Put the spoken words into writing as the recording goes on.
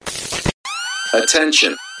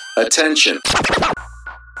Attention. Attention.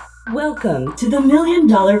 Welcome to the $1 Million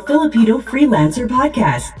Filipino Freelancer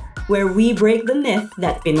Podcast, where we break the myth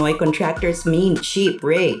that Pinoy contractors mean cheap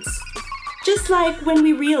rates. Just like when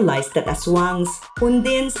we realized that aswangs,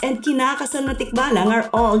 undins, and kinakasal na tikbalang are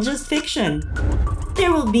all just fiction.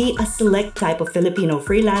 There will be a select type of Filipino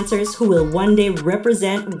freelancers who will one day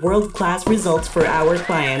represent world-class results for our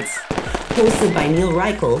clients. Hosted by Neil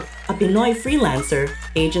Reichel, a Pinoy freelancer,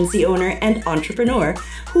 agency owner, and entrepreneur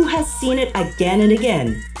who has seen it again and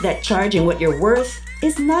again that charging what you're worth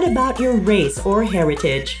is not about your race or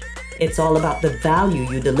heritage. It's all about the value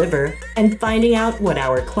you deliver and finding out what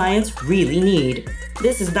our clients really need.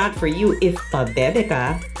 This is not for you if pabebe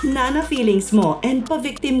ka, nana feelings mo, and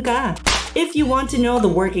pa-victim ka. If you want to know the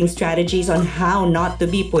working strategies on how not to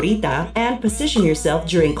be purita and position yourself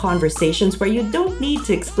during conversations where you don't need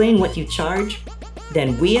to explain what you charge,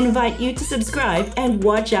 then we invite you to subscribe and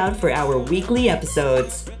watch out for our weekly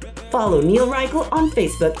episodes. Follow Neil Reichel on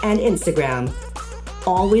Facebook and Instagram.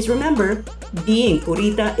 Always remember, being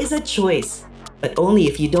purita is a choice, but only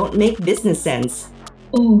if you don't make business sense.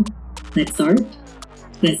 Oh, let's start.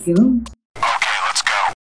 Let's go.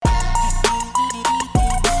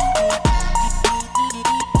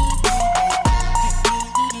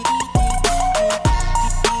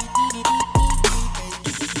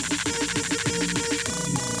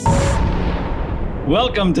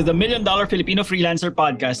 Welcome to the $1 Million Filipino Freelancer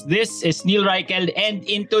Podcast. This is Neil Reichel, and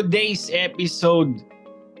in today's episode,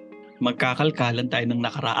 magkakalkalan tayo ng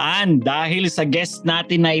nakaraan dahil sa guest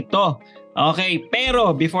natin na ito. Okay,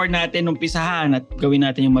 pero before natin umpisahan at gawin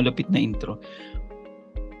natin yung malupit na intro,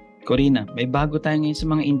 Corina, may bago tayo ngayon sa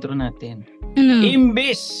mga intro natin.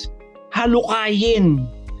 Imbes halukayin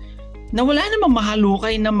na wala namang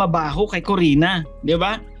mahalukay na mabaho kay Corina, di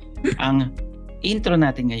ba? Ang intro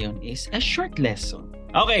natin ngayon is a short lesson.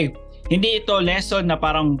 Okay, hindi ito lesson na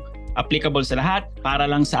parang applicable sa lahat. Para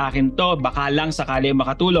lang sa akin to, baka lang sakali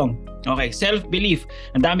makatulong. Okay, self-belief.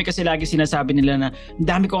 Ang dami kasi lagi sinasabi nila na ang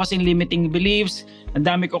dami ko kasing limiting beliefs, ang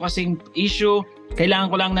dami ko kasing issue, kailangan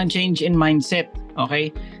ko lang ng change in mindset. Okay?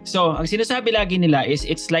 So, ang sinasabi lagi nila is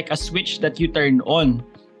it's like a switch that you turn on.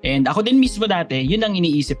 And ako din mismo dati, yun ang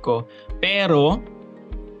iniisip ko. Pero,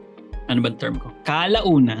 ano bang term ko?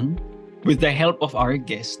 Kalaunan, with the help of our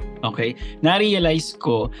guest, okay, na-realize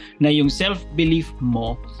ko na yung self-belief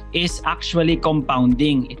mo is actually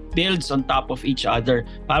compounding. It builds on top of each other.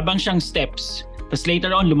 Parang siyang steps. Tapos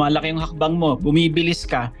later on, lumalaki yung hakbang mo, bumibilis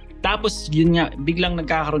ka. Tapos yun nga, biglang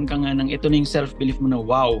nagkakaroon ka nga ng ito na yung self-belief mo na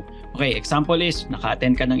wow. Okay, example is,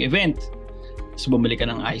 naka-attend ka ng event. So bumili ka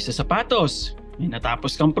ng ayos sa sapatos. May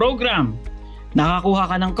natapos kang program.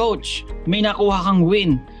 Nakakuha ka ng coach. May nakuha kang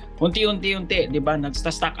win. Unti-unti, di ba?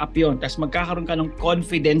 Nagsta-stack up yun. Tapos magkakaroon ka ng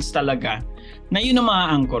confidence talaga na yun ang mga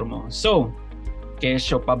anchor mo. So,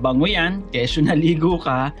 kesyo pabango yan, kesyo naligo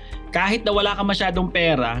ka, kahit na wala ka masyadong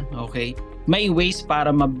pera, okay, may ways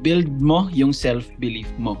para ma-build mo yung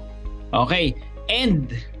self-belief mo. Okay,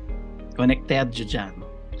 and connected dyan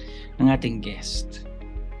ang ating guest.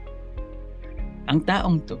 Ang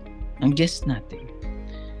taong to, ang guest natin,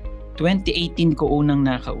 2018 ko unang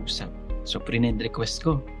nakausap. So, friend request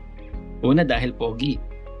ko. Una, dahil pogi.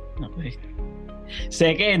 Okay.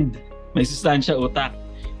 Second, may sustansya utak.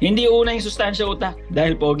 Hindi una yung sustansya utak,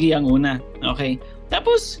 dahil pogi ang una. Okay.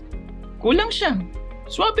 Tapos, kulang siya.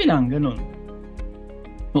 Swabe lang, ganun.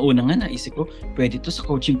 Mauna nga naisip ko, pwede to sa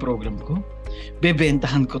coaching program ko.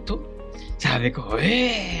 Bebentahan ko to. Sabi ko,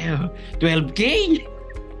 12K.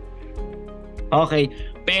 Okay.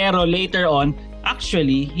 Pero later on,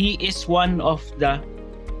 actually, he is one of the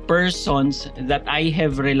persons that I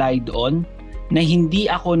have relied on na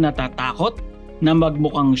hindi ako natatakot na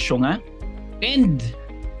magmukhang syunga, and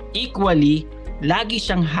equally lagi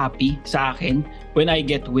siyang happy sa akin when I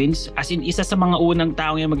get wins. As in, isa sa mga unang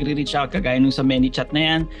taong yung magre-reach out, kagaya nung sa ManyChat na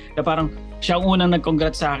yan, na parang siya ang unang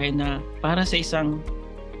nag-congrats sa akin na para sa isang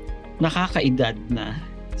nakakaedad na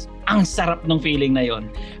ang sarap ng feeling na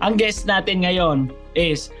yon. Ang guest natin ngayon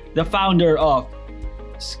is the founder of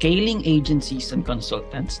Scaling Agencies and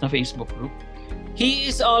Consultants na Facebook group. He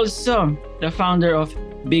is also the founder of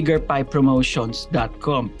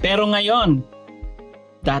BiggerPiePromotions.com. Pero ngayon,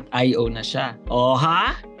 .io na siya. Oh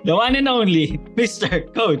ha? The one and only, Mr.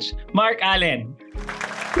 Coach Mark Allen.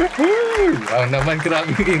 Wow naman,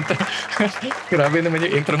 grabe yung intro. Grabe naman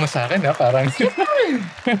yung intro mo sa akin, ha? Parang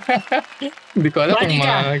hindi ko alam kung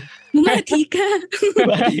Bumati ka.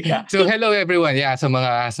 So hello everyone. Yeah, sa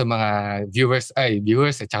mga viewers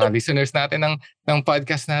at saka listeners natin ng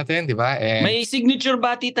podcast natin, 'di ba? May signature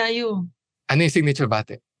bati tayo. Ano yung signature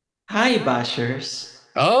bati? Hi Bashers.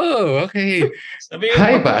 Oh, okay. Sabihin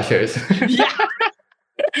Hi, mo. bashers. Yeah.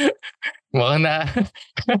 Mukhang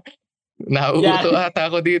nauuto ata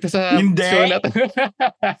ako dito sa Hindi. show na to.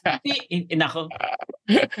 Nako.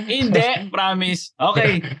 Hindi, promise.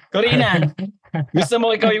 Okay, Corina. Gusto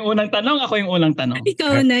mo ikaw yung unang tanong? Ako yung unang tanong.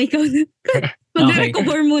 Ikaw na.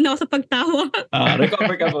 Mag-recover muna ako sa pagtawa.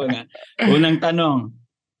 Recover ka muna. Unang tanong.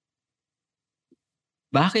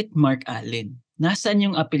 Bakit Mark Allen? Nasaan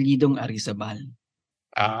yung apelyidong Arizabal?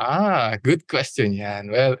 Good question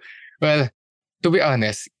yan. Well, to be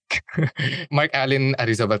honest, Mark Allen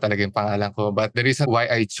Arizabal talaga yung pangalan ko. But the reason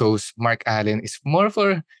why I chose Mark Allen is more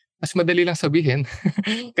for mas madali lang sabihin.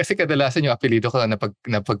 Kasi kadalasan yung apelido ko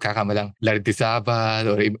na pagkakamalang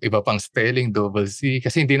Lardizabal or iba pang spelling, double C.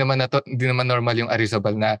 Kasi hindi naman normal yung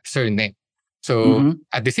Arizabal na surname. So,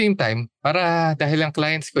 at the same time, dahil ang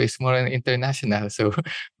clients ko is more on international. So,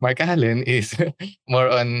 Mark Allen is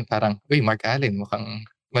more on parang, Mark Allen, mukhang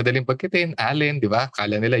madaling pagkitin. Allen, di ba?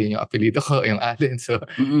 Kala nila yun yung apelido ko, yung Allen. So,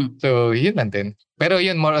 so yun lang din. Pero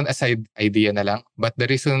yun, more on a side idea na lang. But the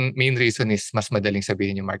main reason is mas madaling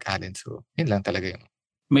sabihin yung Mark Allen. So, yun lang talaga yung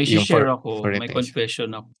may share for may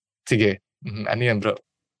confession ako. Sige. Ano yan, bro?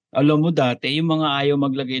 Alam mo dati, yung mga ayaw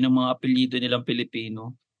maglagay ng mga apelido nilang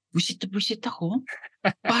Pilipino, busit ako.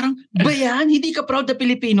 Parang, bayan, hindi ka proud na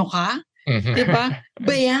Pilipino ka? Diba?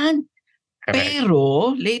 Bayan.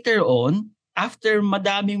 Pero, later on, after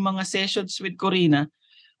madaming mga sessions with Corina,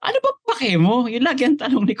 ano ba pake mo? Yun lagi ang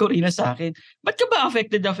tanong ni Corina sa akin. Ba't ka ba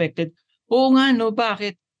affected? Oo nga, no?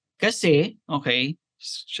 Bakit? Kasi, okay,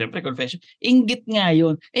 syempre confession, inggit nga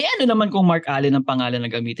yun. Ano naman kung Mark Allen ang pangalan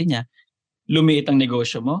na gamitin niya? Lumiit ang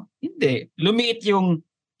negosyo mo? Hindi. Lumiit yung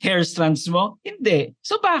hair strands mo? Hindi.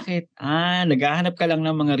 So bakit? Naghahanap ka lang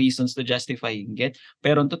ng mga reasons to justify inggit.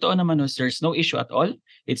 Pero ang totoo naman, there's no issue at all.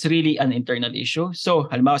 It's really an internal issue. So,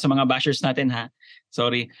 halimbawa sa mga bashers natin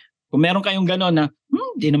sorry. Kung meron kayong gano'n na,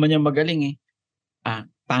 di naman yan magaling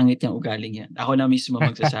pangit yung ugaling yan. Ako na mismo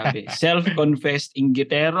magsasabi. Self-confessed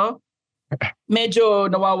inggitero. Medyo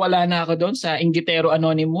nawawala na ako doon sa Inggitero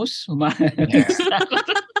Anonymous.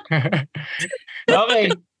 Okay.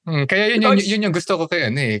 Kaya yun yung gusto ko kay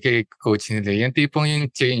coach nila. Yung tipong yung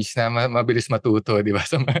change na mabilis matuto, di ba?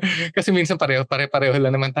 Kasi minsan pare-pareho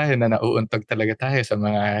lang naman tayo na nauuntog talaga tayo sa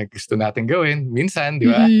mga gusto natin gawin. Minsan, di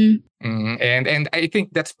ba? And I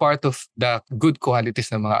think that's part of the good qualities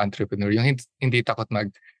ng mga entrepreneur. Yung hindi takot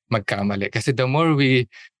magkamali. Kasi the more we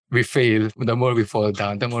fail, the more we fall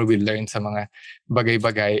down, the more we learn sa mga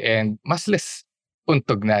bagay-bagay and mas less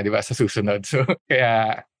untog na, di ba, sa susunod. So,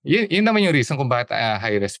 kaya yun naman yung reason kung bakit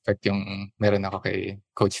high respect yung meron ako kay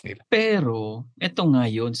coach nila. Pero, eto nga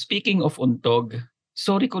yun, speaking of untog,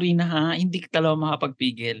 sorry Corina hindi ka talaga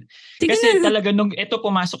makapagpigil. Kasi talaga nung ito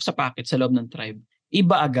pumasok sa packet sa loob ng tribe,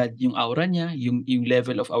 iba agad yung aura niya, yung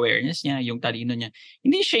level of awareness niya, yung talino niya.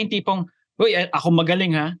 Hindi siya yung tipong, ako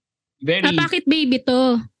magaling Very... Bakit baby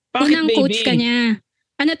to? Bakit unang baby? Coach ka niya.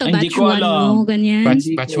 Ano to? Hindi Batch ko 1 alam. mo? Ganyan?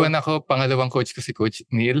 Batch 1 ako, pangalawang coach ko si Coach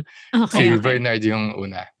Neil. Okay. Si Bernard yung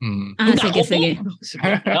una. Sige.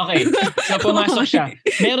 Okay. So pumasok siya.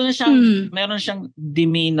 Meron na siyang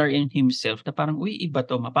demeanor in himself na parang, iba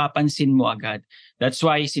to, mapapansin mo agad. That's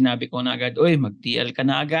why sinabi ko na agad, mag-DL ka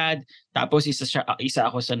na agad. Tapos isa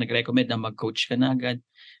ako sa nag-recommend na mag-coach ka na agad.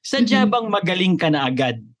 Sadya bang magaling ka na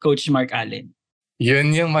agad, Coach Mark Allen?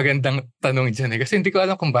 Yun yung magandang tanong dyan Kasi hindi ko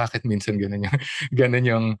alam kung bakit minsan ganun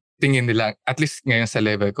yung tingin nila, at least ngayon sa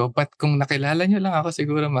level ko. But kung nakilala nyo lang ako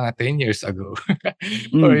siguro mga 10 years ago.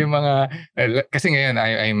 Or yung mga, kasi ngayon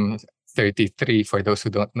I'm 33 for those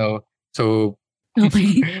who don't know. So,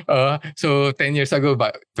 okay. So 10 years ago,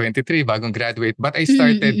 23, bagong graduate. But I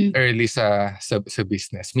started early sa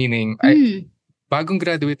business. Meaning, bagong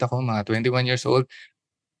graduate ako, mga 21 years old,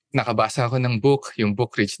 nakabasa ako ng book, yung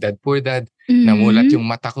book Rich Dad Poor Dad, namulat yung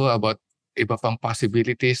mata ko about iba pang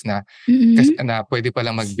possibilities na pwede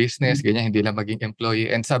palang mag-business, ganyan, hindi lang maging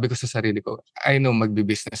employee. And sabi ko sa sarili ko, I know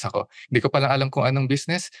magbi-business ako. Hindi ko palang alam kung anong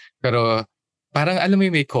business, pero parang alam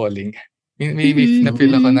mo may calling. May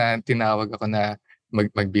na-feel ako na tinawag ako na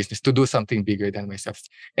mag-business, to do something bigger than myself.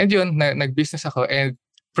 And yun, nag-business ako. And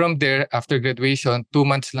from there, after graduation, 2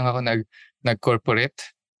 months lang ako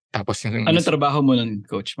nag-corporate. Tapos yung... Anong trabaho mo nun,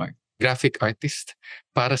 Coach Mark? Graphic artist.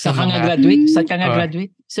 Para sa Saan mga... Saan ka nga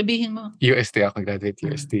graduate? Sabihin mo. UST ako, graduate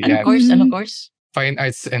UST. Anong course? Fine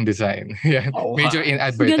Arts and Design. Yan. Major in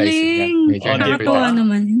advertising. Galing! Major in Nakakatuwa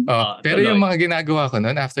naman. Pero yung mga ginagawa ko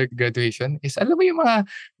noon after graduation is, alam mo yung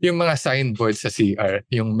mga signboard sa CR,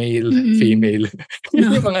 yung male, female.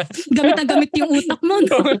 Yung mga... Gamit na gamit yung utak mo.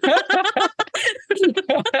 No?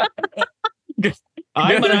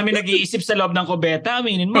 Ay, marami nag-iisip sa loob ng kubeta.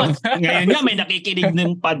 Aminin mo. Ngayon nga, may nakikinig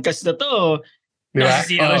ng podcast na to. Di ba?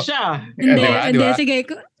 Nasisira siya. Hindi, Di ba? sige.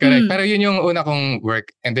 Correct. Pero yun yung una kong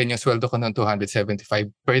work and then yung sweldo ko noong 275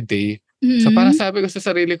 per day. So Mm. parang sabi ko sa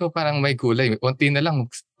sarili ko, parang may kulay. Unti na lang,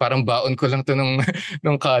 parang baon ko lang to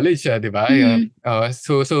nung college, di ba?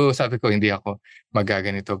 So sabi ko, hindi ako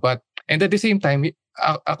magaganito. But, and at the same time,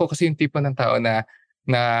 ako kasi yung tipo ng tao na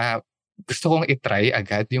gusto kong itry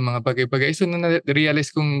agad yung mga bagay-bagay. So nung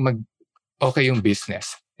na-realize kong okay yung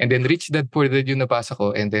business. And then Rich Dad Poor Dad yung nabasa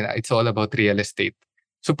ko and then it's all about real estate.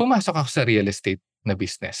 So pumasok ako sa real estate na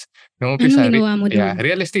business. Nung umpisa, Anong ginawa mo doon?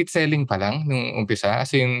 real estate selling pa lang nung umpisa.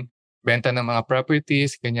 As in, benta ng mga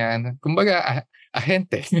properties, ganyan. Kumbaga,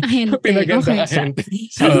 ahente. Ahente, Pinagandang okay. ahente.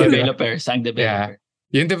 Sang So, developer. Yeah.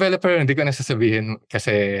 Yung developer, hindi ko nasasabihin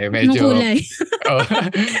kasi medyo... Anong kulay?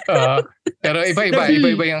 Pero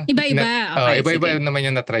iba-iba yung... Iba-iba. Okay, iba-iba sige. naman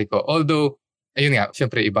yung na-try ko. Although, ayun nga,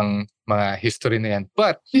 syempre ibang mga history na yan.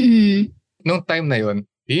 But, nung time na yun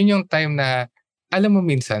yung time na, alam mo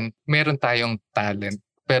minsan, meron tayong talent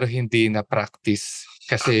pero hindi na practice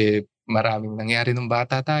kasi maraming nangyari nung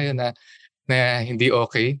bata tayo na hindi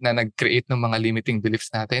okay, na nag-create ng mga limiting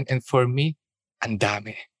beliefs natin. And for me, ang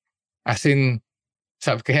dami. As in,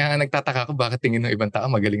 kaya nga nagtataka ako bakit tingin ng ibang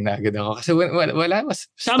tao magaling na agad ako. Kasi wala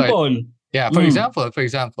mas start. Sample. Yeah, for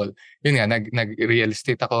example, yun nga, nag-real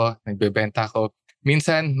estate ako, nagbebenta ako.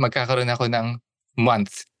 Minsan, magkakaroon ako ng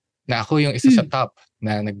month na ako yung isa sa top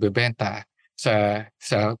na nagbebenta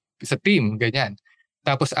sa team, ganyan.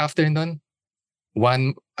 Tapos after nun,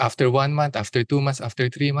 after 1 month, after 2 months,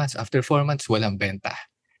 after 3 months, after 4 months, walang benta.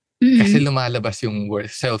 Kasi lumalabas yung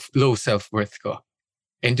low self-worth ko.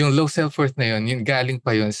 And yung low self-worth na yun, yung galing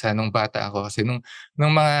pa yun sa nung bata ako. Kasi nung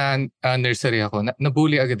mga nursery ako,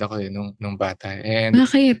 nabully agad ako nung bata. And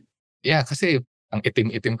Bakit? yeah, kasi ang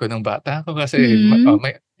itim-itim ko nung bata ako kasi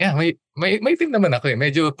may itim naman ako eh.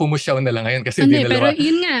 Medyo pumusyaw na lang ngayon kasi Hindi, pero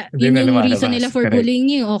yun nga, yun yung reason nila for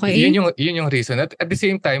bullying you, okay? Yun yung reason. At the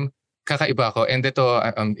same time, kakaiba ako. And ito,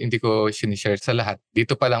 hindi ko sinishare sa lahat.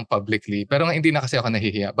 Dito pa lang publicly. Pero hindi na kasi ako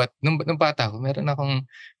nahihiya. But nung bata ako, meron akong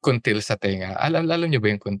kuntil sa tenga. Alam niyo ba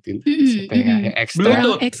yung kuntil sa tenga? Yung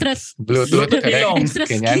Bluetooth, correct? Extra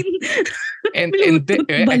Ganyan. skin. And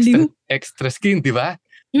extra skin, di ba?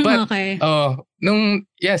 But, okay.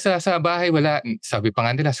 sa bahay, wala. Sabi pa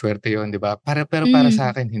nga nila, swerte yun, di ba? Pero para sa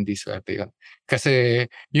akin, hindi swerte yun. Kasi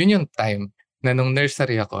yun yung time na nung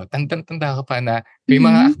nursery ako, tanda ko pa na may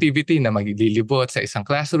mga activity na maglilibot sa isang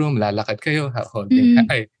classroom, lalakad kayo,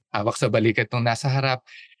 hawak sa balikat nung nasa harap.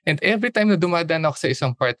 And every time na dumadaan ako sa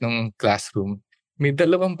isang part ng classroom, may 2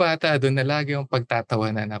 bata doon na lagi yung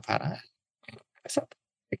pagtatawanan na parang,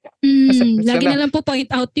 lagi na lang po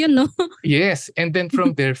point out yun, no? Yes. And then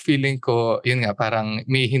from there, feeling ko, yun nga, parang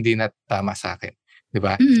may hindi na tama sa akin.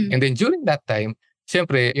 Diba? And then during that time,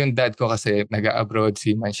 siyempre, yung dad ko kasi nag-abroad,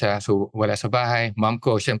 seaman siya, so wala sa bahay. Mom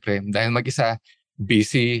ko, siyempre, dahil mag-isa,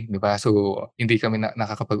 busy, diba? So, hindi kami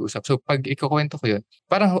nakakapag-usap. So, pag ikukwento ko yun,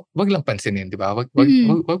 parang wag lang pansinin, diba? Wag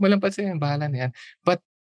mo lang pansinin, bahala na yan. But,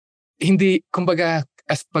 hindi, kumbaga,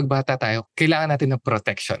 as pagbata tayo, kailangan natin ng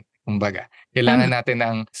protection. Kumbaga, kailangan natin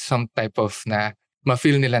ng some type of na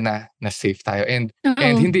ma-feel nila na safe tayo. And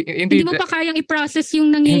hindi mo pa kayang i-process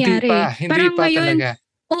yung nangyayari. Hindi pa ngayon, talaga.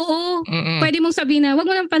 Oo, pwede mong sabihin na wag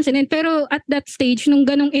mo lang pansinin. Pero at that stage, nung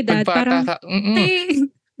ganong edad, parang,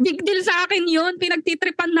 big deal sa akin yun.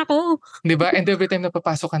 Pinagtitripan ako. Diba? And every time na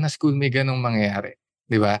papasok ka na school, may ganong mangyayari.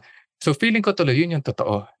 Diba? So feeling ko tuloy, yun yung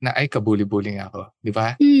totoo. Na ay, kabuli-buli nga ako.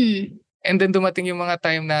 Diba? And then dumating yung mga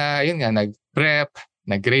time na, yun nga, nag-prep,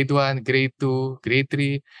 nag-grade 1, grade 2, grade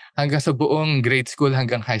 3, hanggang sa buong grade school,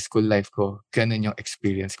 hanggang high school life ko. Ganun yung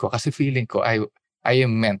experience ko. Kasi feeling ko, I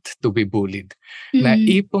am meant to be bullied. Na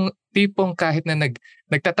tipong kahit na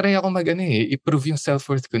nagtatry ako i-prove yung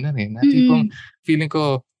self-worth ko nun eh. Na tipong feeling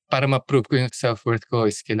ko, para ma-prove ko yung self-worth ko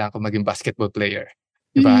is kailangan ko maging basketball player.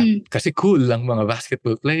 Diba? Kasi cool lang mga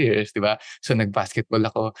basketball players, diba? So nag-basketball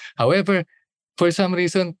ako. However, for some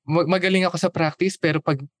reason, magaling ako sa practice pero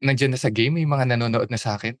pag nandiyan na sa game, may mga nanonood na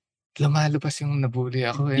sa akin, lumalabas yung nabully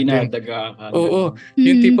ako. Dinadaga ka. Oo.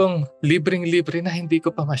 Yung tipong libreng-libre na hindi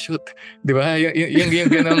ko pa ma-shoot. Di ba? Yung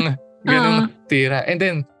ganong tira. And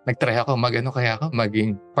then, nagtry ako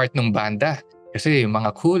maging part ng banda. Kasi yung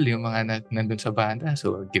mga cool, yung mga nandun sa banda.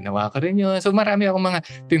 So, ginawa ko rin yun. So, marami akong mga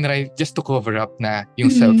tinry just to cover up na yung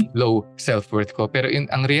low self-worth ko. Pero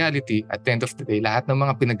ang reality, at the end of the day, lahat ng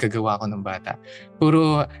mga pinaggagawa ko ng bata,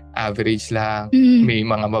 puro average lang. May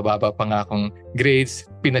mga mababa pa nga akong grades.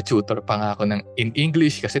 Pina-tutor pa nga ako in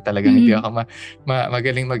English kasi talagang hindi ako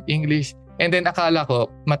magaling mag-English. And then, akala ko,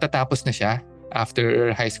 matatapos na siya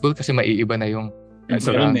after high school kasi maiiba na yung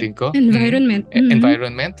surrounding ko. Environment.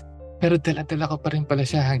 Environment. Pero dala-dala ko pa rin pala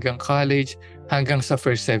siya hanggang college, hanggang sa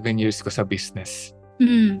first 7 years ko sa business.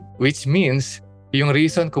 Which means, yung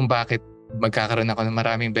reason kung bakit magkakaroon ako ng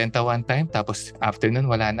maraming benta one time, tapos after nun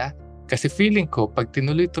wala na. Kasi feeling ko, pag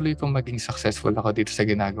tinuloy-tuloy kong maging successful ako dito sa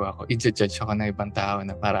ginagawa ko, i-judge ako ng ibang tao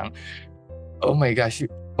na parang, oh my gosh,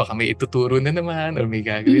 baka may ituturo na naman or may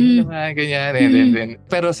gagawin na naman, ganyan. And then,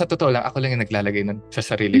 pero sa totoo lang, ako lang yung naglalagay nun sa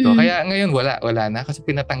sarili ko. Kaya ngayon wala na kasi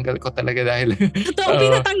pinatanggal ko talaga dahil... Totoo,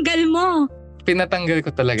 pinatanggal mo? Pinatanggal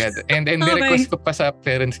ko talaga. And request ko pa sa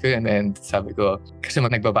parents ko yun. And sabi ko, kasi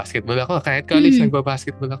nagbabasketball ako. Kahit college,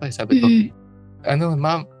 nagbabasketball ako. Sabi ko,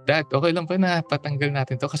 ma'am, dad, okay lang pa na patanggal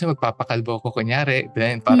natin to kasi magpapakalbo ko kunyari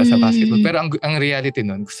then para sa basketball. Pero ang reality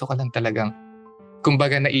nun, gusto ko lang talagang,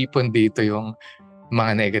 kumbaga naipon dito yung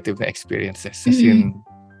mga negative na experiences. As in,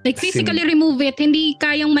 like physically remove it. Hindi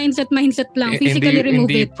kayang mindset lang. Physically remove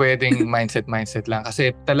it. Hindi pwedeng mindset lang.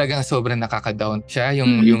 Kasi talagang sobrang nakaka-down siya.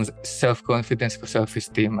 Yung self-confidence ko,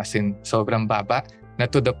 self-esteem, as in sobrang baba. Na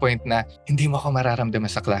to the point na hindi mo ako mararamdaman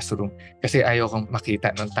sa classroom. Kasi ayaw kong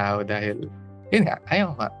makita ng tao dahil, yun nga,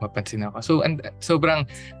 ayaw ko mapansin ako. So, sobrang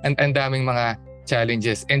ang daming mga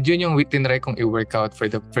challenges. And yun yung tinry kong i-work out for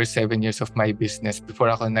the first 7 years of my business before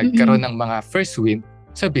ako nagkaroon ng mga first win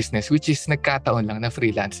sa business, which is nagkataon lang na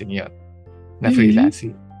freelancing yun.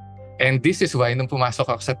 Freelancing. And this is why, nung pumasok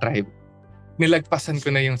ako sa tribe, nilagpasan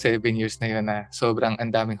ko na yung 7 years na yun na sobrang ang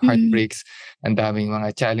daming heartbreaks, ang daming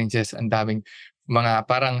mga challenges, ang daming mga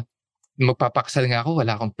parang magpapaksal nga ako,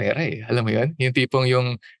 wala akong pera eh. Alam mo yun? Yung tipong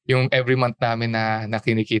yung every month namin na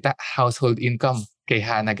kinikita, household income kay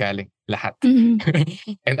Hana galing. Lahat.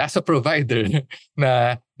 And as a provider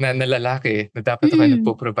na lalaki, na dapat ako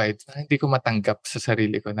nagpo-provide, hindi ko matanggap sa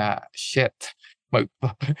sarili ko na, shit,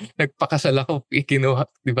 nagpakasal ako, kinuha,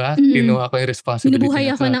 di ba? Kinuha ko yung responsibility.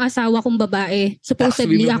 Binubuhay ako ng asawa kong babae.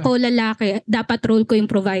 Supposedly, ako lalaki, dapat role ko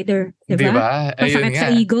yung provider. Di ba? Masakit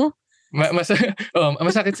sa ego?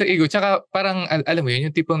 Masakit sa ego. Tsaka parang, alam mo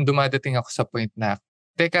yun, yung tipong dumadating ako sa point na,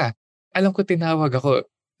 teka, alam ko tinawag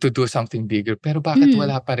ako to do something bigger, pero bakit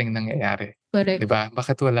wala pa rin nangyayari? Correct. Diba?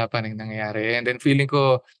 Bakit wala pa rin nangyayari? And then feeling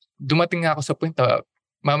ko, dumating nga ako sa point na,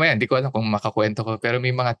 mamaya, hindi ko alam kung makakwento ko, pero may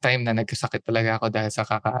mga time na nagkasakit talaga ako dahil sa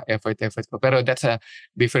kaka-effort ko. Pero that's a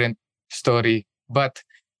different story. But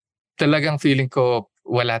talagang feeling ko,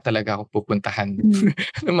 wala talaga ako pupuntahan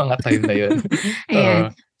ng mga time na yun.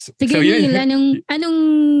 Ayan. Sige, Neil, anong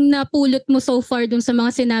napulot mo so far dun sa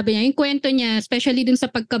mga sinabi niya? Yung kwento niya, especially dun sa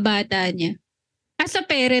pagkabata niya. As a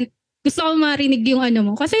parent, gusto ko marinig yung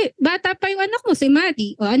mo. Kasi bata pa yung anak mo, si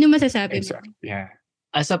Maddie. O ano masasabi mo? Yeah.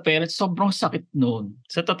 As a parent, sobrang sakit noon.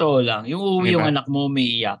 Sa totoo lang. Yung uwi yung anak mo,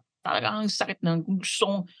 may iyak. Talagang ang sakit na kung gusto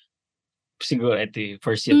kong, siguro,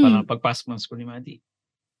 first year pa lang pagpasok ng school ni Maddie.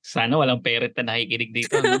 Sana walang parent na nakikinig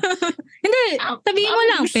dito. No? Hindi, sabihin mo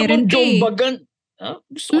lang, parent ka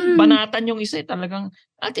gusto kong banatan yung isa. Talagang,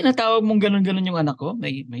 tinatawag mong ganun-ganun yung anak ko.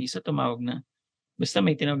 May isa tumawag na, basta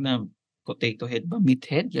may tinawag na, potato head ba? Meat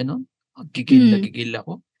head? Gano'n? Gigil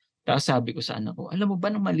ako. Tapos sabi ko sa anak ko, alam mo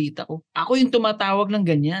ba nung malita ko? Ako yung tumatawag ng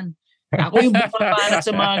ganyan. Ako yung bumabanat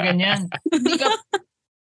sa mga ganyan.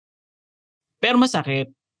 Pero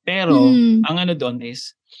masakit. Pero, ang doon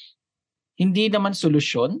is, hindi naman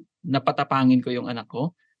solusyon na patapangin ko yung anak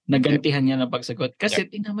ko, nagantihan niya ng pagsagot. Kasi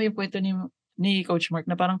tingnan mo yung kwento ni Coach Mark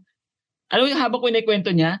na parang, alam mo yung habang ko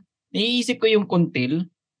kwento niya, naiisip ko yung kuntil.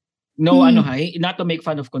 No, not to make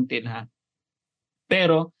fun of kuntil ha.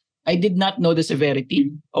 Pero, I did not know the severity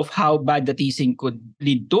of how bad the teasing could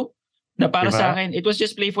lead to. Na para sa akin, it was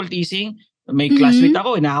just playful teasing. May classmate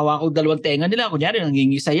ako, inahawa ko 2 tenga nila. Kunyari,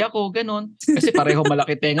 nangingisay ako, ganun. Kasi pareho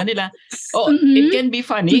malaki tenga nila. It can be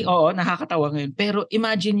funny. Oo, nakakatawa ngayon. Pero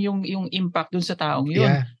imagine yung impact dun sa taong yun.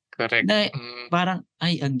 Yeah, correct. Na parang,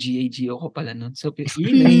 ang GAGO ko pala nun. So,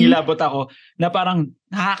 nangingilabot ako na parang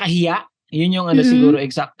nakakahiya. Yun yung siguro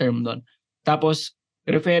exact term doon. Tapos,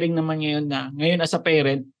 referring naman ngayon as a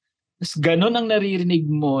parent, ganun ang naririnig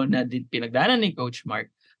mo na pinagdaanan ni Coach Mark.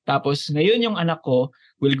 Tapos, ngayon yung anak ko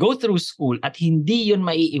will go through school at hindi yun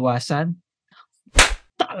maiiwasan.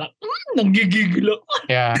 Nanggigigil ako.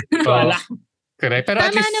 Yeah. Correct. Pero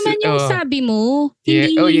tama naman yung sabi mo.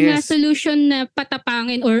 Hindi nga solution na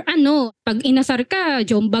patapangin or pag inasar ka,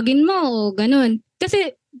 jombagin mo o ganun.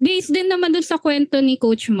 Kasi, based din naman dun sa kwento ni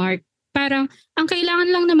Coach Mark, parang, ang kailangan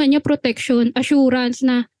lang naman niya protection, assurance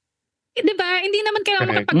na, di ba, hindi naman kailangan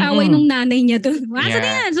makapag-away nung nanay niya doon. Asa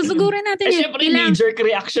na yan, susugurin natin yan. Siyempre, knee-jerk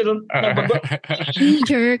reaction.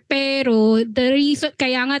 Knee-jerk, pero the reason,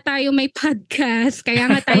 kaya nga tayo may podcast,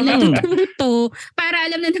 kaya nga tayo natututo, para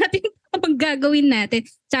alam na natin ang gagawin natin.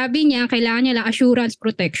 Sabi niya, kailangan niya lang assurance,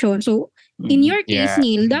 protection. So, In your case, Yeah.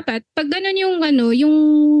 Neil, dapat pag ganun yung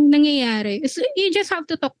nangyayari, you just have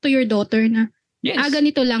to talk to your daughter na, Yes.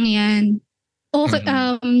 ganito lang yan. Okay,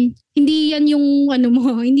 Mhm. hindi yan yung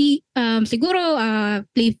mo, hindi, siguro,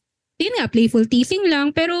 playful teasing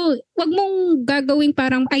lang, pero wag mong gagawing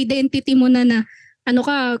parang identity mo na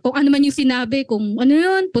kung ano man yung sinabi, kung ano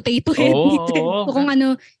yun, potato head, Oo. kung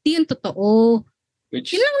ano, di yun totoo.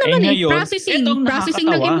 Which, Yun lang naman ngayon, processing etong ng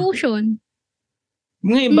nakakatawa. emotion.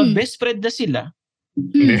 Ngayon ba, best friend na sila?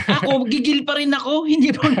 Mm. Ako, gigil pa rin ako.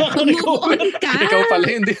 Hindi pa ako Mag-move on ka. Ikaw pala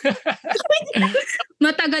hindi.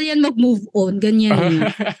 Matagal yan mag-move on. Ganyan yun.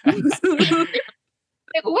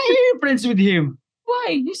 Like, why are you friends with him?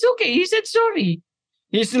 Why? He's okay. He said sorry.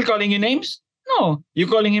 He's still calling you names? No. You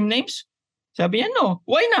calling him names? Sabi niya, no.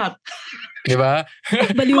 Why not? Di ba?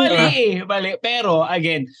 Mali. Pero,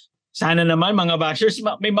 again, sana naman mga bashers,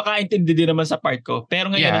 may makaintindi din naman sa part ko. Pero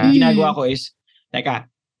ngayon, Yeah. ang ginagawa ko is,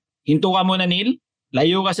 hinto ka muna, Neil.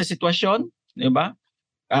 Layo ka sa sitwasyon. Di ba?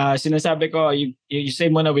 Sinasabi ko, you stay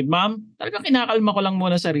muna with mom. Talagang kinakalma ko lang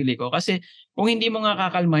muna sarili ko. Kasi kung hindi mo nga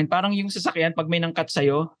kakalmahin, parang yung sasakyan, pag may nangkat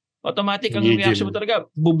sa'yo, automatic ang reaction mo talaga.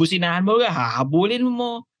 Bubusinahan mo, hahabulin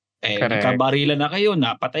mo. Kabarilan na kayo,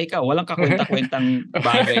 napatay ka. Walang kakwenta-kwentang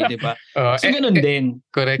bagay, di ba? So, ganun din.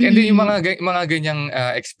 Correct. And then yung mga ganyang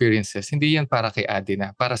experiences, hindi yan para kay Adi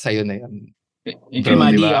na. Para sa'yo na yun. Kay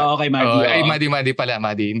Madi, oo, kay Madi. Ay, Madi pala,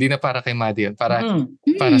 Madi. Hindi na para kay Madi yun. Para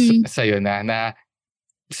sa'yo na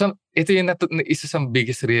ito yung isa sa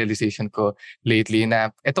biggest realization ko lately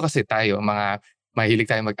na ito kasi tayo, mga mahilig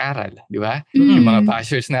tayo mag-aral, di ba? Yung mga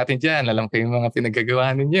bashers natin dyan, alam ko yung mga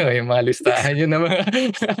pinagagawa ninyo, yung mga listahan nyo na mga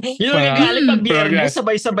yung nagalit pag biyernes,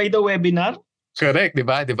 sabay-sabay daw webinar? Correct, di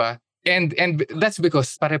ba? Di ba? And that's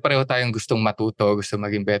because pare-pareho tayong gustong matuto, gusto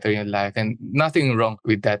maging better yung life, and nothing wrong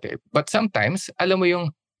with that. But sometimes, alam mo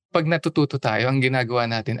yung pag natututo tayo, ang ginagawa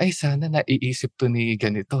natin, ay sana naiisip to ni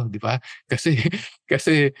ganito, di ba? Kasi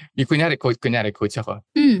yung kunyari coach ako.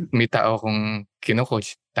 May tao akong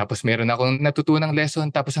kino-coach, tapos meron akong natutunang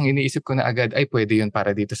lesson, tapos ang iniisip ko na agad, ay pwede yun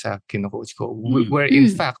para dito sa kino-coach ko. Where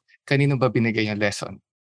in fact, kanino ba binigay yung lesson?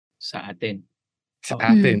 Sa atin. Sa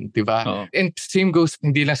atin, di ba? And same goes,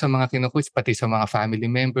 hindi lang sa mga kino-coach, pati sa mga family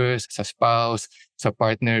members, sa spouse, sa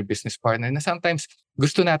partner, business partner, na sometimes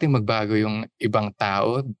gusto natin magbago yung ibang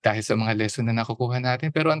tao dahil sa mga lesson na nakukuha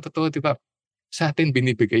natin. Pero ang totoo, di ba, sa atin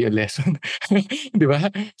binibigay yung lesson. Di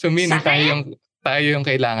ba? So meaning tayo yung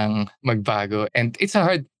kailangang magbago. And it's a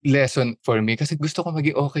hard lesson for me kasi gusto ko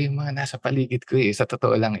maging okay yung mga nasa paligid ko sa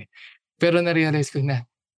totoo lang Pero na-realize ko na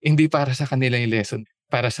hindi para sa kanila yung lesson,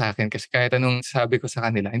 para sa akin. Kasi kahit anong sabi ko sa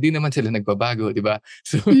kanila, hindi naman sila nagbabago, di ba?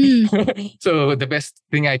 So the best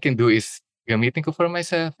thing I can do is gamitin ko for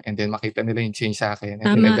myself and then makita nila yung change sa akin.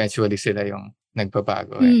 And then eventually sila yung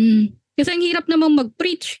nagbabago. Kasi ang hirap namang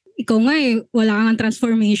mag-preach. Ikaw nga wala kang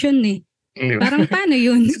transformation Diba? Parang paano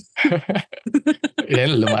yun?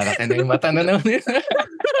 Yan, lumalaki na yung mata na naman.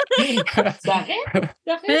 Bakit?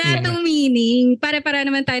 Wala itong meaning. Pare-para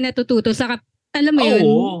naman tayo natututo. Alam mo yun,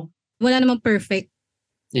 wala namang perfect.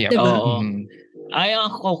 Yeah. Diba? Ay,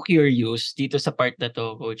 ako curious dito sa part na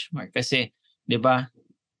to, Coach Mark. Kasi, di ba,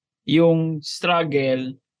 yung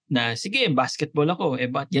struggle na, sige, basketball ako.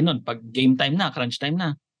 Ba't yan nun? Pag game time na, crunch time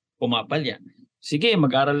na, pumapalya. Sige,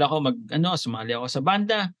 mag-aral ako, sumali ako sa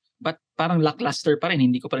banda. But parang lackluster pa rin.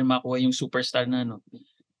 Hindi ko pa rin makuha yung superstar na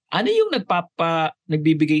Ano yung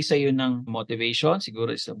nagbibigay sa iyo ng motivation?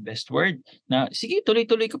 Siguro is the best word. Na, sige,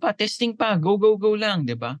 tuloy-tuloy ka pa. Testing pa. Go, go, go lang.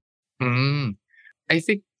 Di ba? I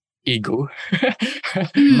think ego.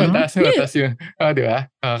 Mataas yun. Di ba?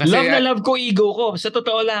 Kasi, love na love ko ego ko. Sa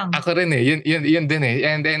totoo lang. Ako rin Yun din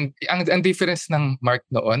And then, ang difference ng Mark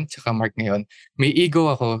noon tsaka Mark ngayon, may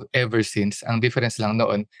ego ako ever since. Ang difference lang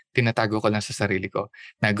noon, tinatago ko lang sa sarili ko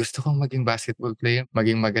na gusto kong maging basketball player,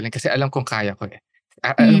 maging magaling. Kasi alam kong kaya ko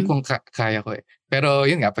Alam kong kaya ko Pero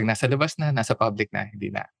yun nga, pag nasa labas na, nasa public na,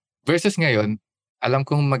 hindi na. Versus ngayon, alam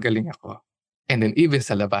kong magaling ako. And then even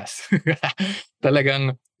sa labas,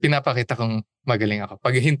 talagang pinapakita kong magaling ako.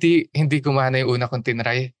 Pag hindi kumana yung una kong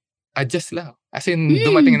tinry, adjust lang. As in,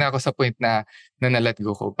 dumating na ako sa point na na-let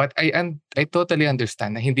go ko. But I totally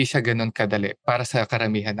understand na hindi siya ganun kadali para sa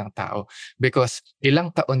karamihan ng tao. Because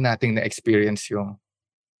ilang taon nating na-experience yung,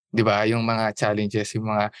 di ba, yung mga challenges,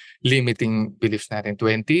 yung mga limiting beliefs natin.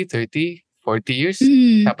 20, 30, 40 years.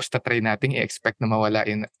 Tapos tatry nating i-expect na mawala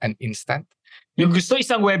in an instant. Yung gusto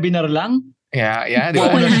isang webinar lang? Yeah, di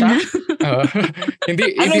ba? Wala na.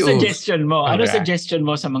 Anong suggestion mo? Anong suggestion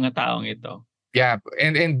mo sa mga taong ito? Yeah,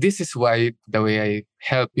 and this is why the way I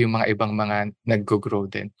help yung mga ibang mga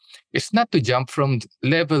nag-grow din. It's not to jump from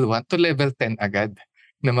level 1 to level 10 agad.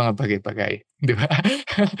 ng mga bagay-bagay, di ba?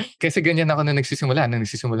 Kasi ganyan ako nung nagsisimula. Nung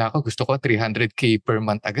nagsisimula ako, gusto ko 300k per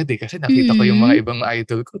month agad kasi nakita ko yung mga ibang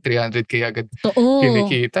idol ko, 300k agad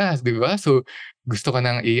kinikita, di ba? So, gusto ko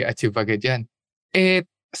nang i-achieve agad yan.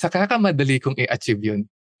 Sa kakamadali kong i-achieve yun,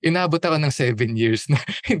 inabot ako ng 7 years na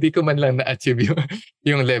hindi ko man lang na-achieve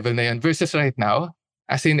yung level na yun. Versus right now,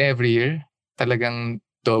 as in every year, talagang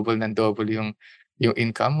double ng double yung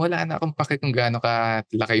income. Wala na akong pake kung gaano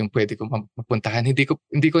kalaki yung pwede kong mapuntahan.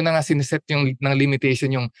 Hindi ko na nga siniset ng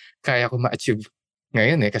limitation yung kaya ko ma-achieve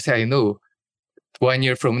ngayon kasi I know 1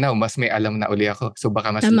 year from now mas may alam na uli ako. So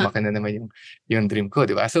baka mas lumaki na naman yung dream ko,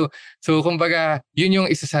 di ba? So kumbaga, yun yung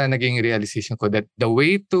isa sa naging realization ko, that the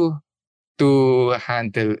way to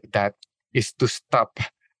handle that is to stop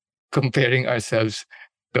comparing ourselves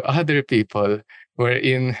to other people,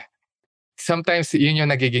 wherein sometimes yun yung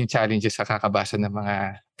nagiging challenges sa kakabasa ng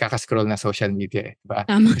mga kakascroll na social media. Diba?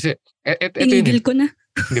 Tama. Kasi, tinigil ko na.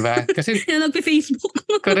 Diba? Kasi,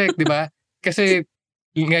 nagpe-Facebook. Correct, diba? Kasi,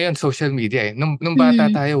 ngayon, social media Nung bata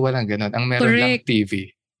tayo, walang ganun. Ang meron lang TV.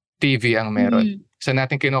 TV ang meron. So,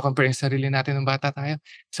 natin kino-compare yung sarili natin ng bata tayo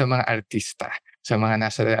sa mga artista, sa mga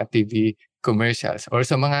nasa TV commercials, or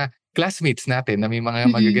sa mga classmates natin na may mga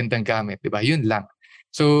magagandang gamit. Diba? Yun lang.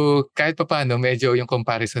 So, kahit pa paano, medyo yung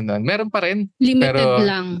comparison nun, meron pa rin.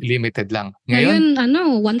 Limited lang. Ngayon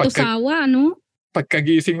one to sawa,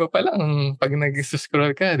 Pagkagising mo pa lang, pag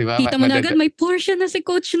nag-scroll ka, di ba? Kita mo na agad, may Porsche na si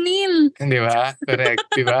Coach Neil. Di ba? Correct,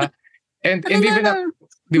 di ba? And hindi ba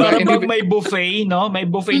Para bang may buffet, no? May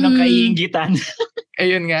buffet ng kaiinggitan.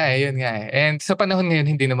 Ayun nga. And sa panahon ngayon,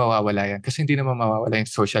 hindi na mawawala yan. Kasi hindi na mawawala yung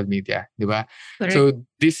social media, di ba? So,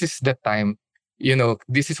 this is the time,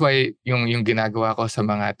 this is why yung ginagawa ko sa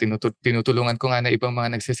mga tinutulungan ko nga na ibang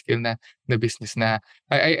mga nagsiskill na business na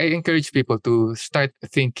I encourage people to start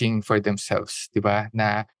thinking for themselves, di ba?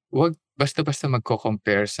 Na wag basta-basta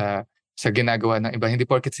magko-compare sa ginagawa ng iba. Hindi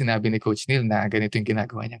porket sinabi ni Coach Neil na ganito yung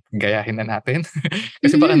ginagawa niya, gayahin na natin.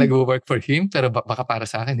 Kasi baka nag-work for him, pero baka para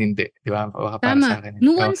sa akin, hindi. Di ba? Baka para sa akin.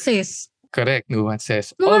 Nuances. Correct,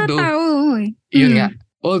 nuances.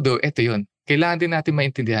 Although, ito yun. Kailangan din natin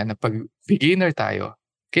maintindihan na pag beginner tayo,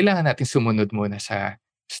 kailangan natin sumunod muna sa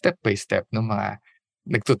step by step ng mga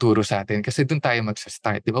nagtuturo sa atin. Kasi doon tayo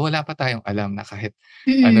magsa-start. Di ba? Wala pa tayong alam na kahit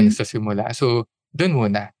ano sa simula. So, doon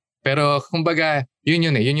muna. Pero, kumbaga,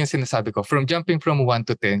 yun yung sinasabi ko. From jumping from 1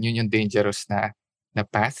 to 10, yun yung dangerous na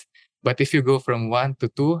path. But if you go from 1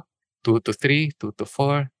 to 2, 2 to 3, 2 to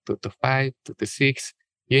 4, 2 to 5, 2 to 6,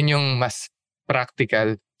 yun yung mas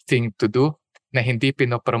practical thing to do na hindi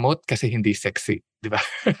pinopromote kasi hindi sexy, di ba?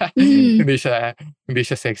 hindi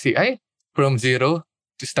siya sexy. From 0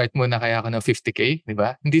 to start muna kaya ako ng 50k, di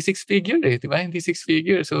ba? Hindi 6-figure di ba? Hindi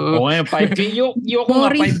 6-figure. So, 5k, yung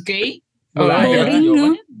nga 5k. Boring,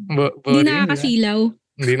 no? Hindi nakakasilaw.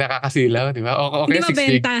 Di ba? Okay, hindi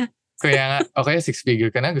mabenta. Kaya nga, 6-figure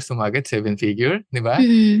ka na, gusto mo agad 7-figure, di ba?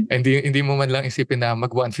 Hindi mo man lang isipin na mag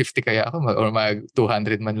 150 kaya ako or mag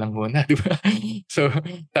 200 man lang muna, di ba? So,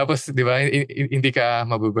 tapos, di ba, hindi ka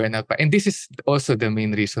mabuburn out pa. And this is also the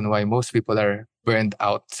main reason why most people are burned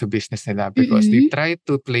out sa business nila because they try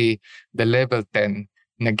to play the level 10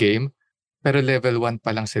 na game, pero level 1 pa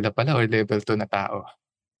lang sila pala or level 2 na tao.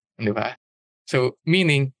 Di ba? So,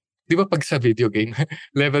 meaning, di ba pag sa video game,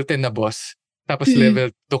 level 10 na boss, tapos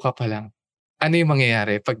level 2 ka pa lang. Ano yung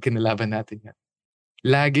mangyayari pag kinalaban natin yan?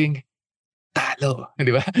 Laging talo.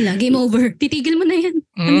 Di ba? Game over. Titigil mo na yan.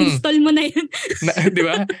 Uninstall mo na yan. Di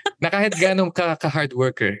ba? Na kahit gano'ng ka-hard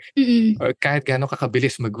worker, or kahit gano'ng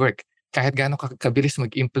kakabilis mag-work, kahit gano'ng kakabilis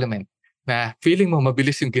mag-implement, na feeling mo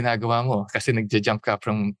mabilis yung ginagawa mo kasi nagja-jump ka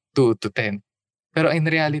from 2 to 10. Pero in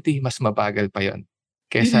reality, mas mabagal pa yon.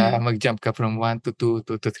 Kesa mag-jump ka from 1 to 2,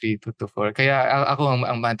 2 to 3, 2 to 4. Kaya ako,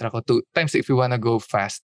 ang mantra ko, 2 times if we wanna go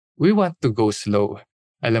fast, we want to go slow.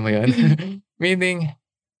 Alam mo yun? Meaning,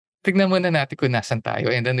 tignan muna natin kung nasan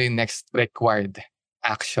tayo and ano yung next required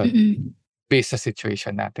action based sa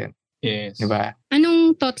situation natin. Yes. Diba?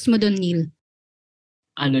 Anong thoughts mo doon, Neil?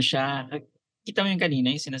 Ano siya? Kita mo yung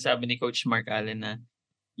kanina, yung sinasabi ni Coach Mark Allen na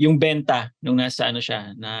yung benta nung nasa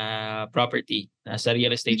na property, nasa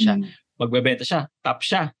real estate siya. Magbebenta siya, top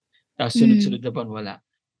siya. Tapos sunod-sunod na buwan, wala.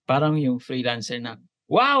 Parang yung freelancer na,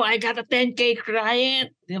 wow, I got a 10K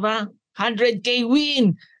client. Diba? 100K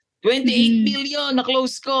win. 28 million na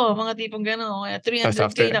close ko. Mga tipong gano'n.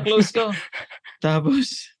 300K na close ko.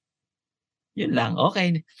 Tapos, yun lang.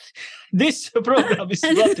 Okay. This program is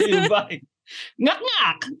brought to you by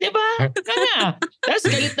ngak-ngak. Diba? Ngak-ngak. Tapos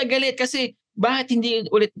galit na galit kasi ba't hindi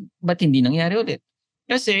nangyari ulit?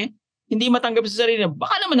 Kasi, hindi matanggap sa sarili,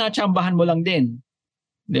 baka naman natsambahan mo lang din.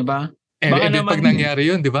 Diba? And Baka then pag naman-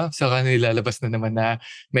 nangyari yun, di ba? Saka nilalabas na naman na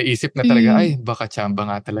naisip na talaga, ay, baka tsamba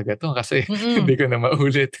nga talaga to kasi hindi ko na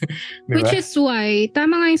maulit. Di Which ba? is why,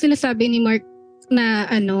 tama nga yung sinasabi ni Mark na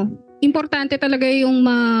importante talaga yung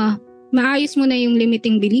maayos mo na yung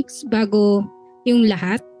limiting beliefs bago yung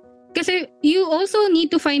lahat. Kasi you also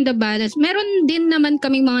need to find the balance. Meron din naman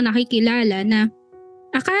kaming mga nakikilala na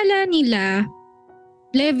akala nila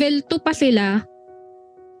level 2 pa sila,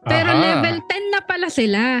 pero level 10 na pala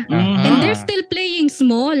sila. Mhm. And they're still playing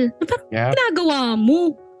small. Parang Yeah. ginagawa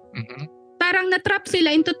mo. Mhm. Parang na-trap sila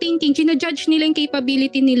into thinking, ginajudge nila yung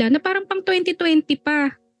capability nila na parang pang 2020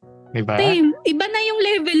 pa. Di ba? Iba na yung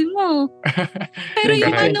level mo. Pero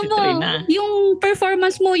yung Correct. ano mo, 23 na. yung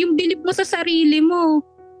performance mo, yung belief mo sa sarili mo,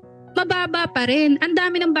 mababa pa rin. Ang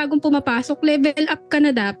dami ng bagong pumapasok, level up ka na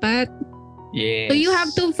dapat. Yes. So you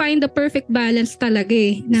have to find the perfect balance talaga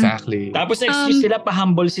na Exactly. Tapos excuse sila,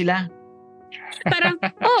 pa-humble sila. parang,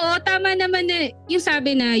 oo, tama naman na yung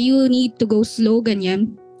sabi na you need to go slow,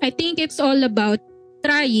 ganyan. I think it's all about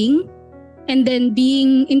trying and then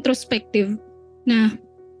being introspective na,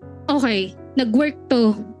 okay, nag-work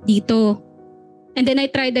to dito. And then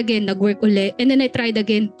I tried again, nag-work ulit. And then I tried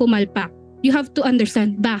again, pumalpak. You have to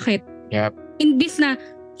understand bakit. Yep. Imbis na,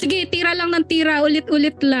 sige, tira lang ng tira,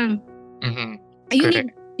 ulit-ulit lang. Mhm.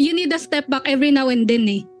 You need a step back every now and then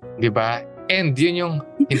eh. Di ba? And yun yung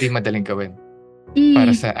hindi madaling gawin Mm.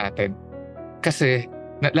 para sa atin. Kasi,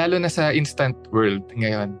 lalo na sa instant world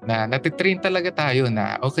ngayon, na natitrain talaga tayo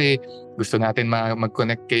na, okay, gusto natin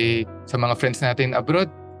mag-connect sa mga friends natin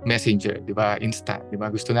abroad, Messenger, di ba? Instant, di ba?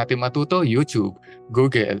 Gusto natin matuto, YouTube,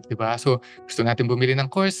 Google, di ba? So, gusto natin bumili ng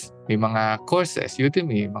course, may mga courses,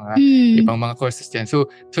 Udemy, mga ibang mga courses dyan. So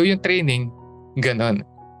yung training, ganon.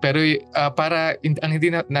 Pero ang hindi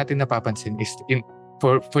natin napapansin is,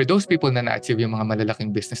 for those people na na-achieve yung mga malalaking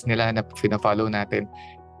business nila na fina-follow natin,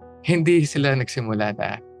 hindi sila nagsimula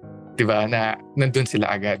na, di ba, na nandun sila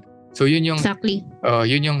agad. So yun yung Exactly.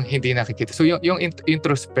 yun yung hindi nakikita. So yung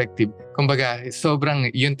introspective, kumbaga sobrang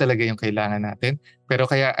yun talaga yung kailangan natin. Pero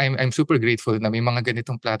kaya I'm super grateful na may mga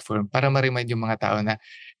ganitong platform para ma-remind yung mga tao na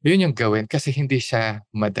yun yung gawin kasi hindi siya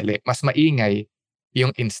madali. Mas maingay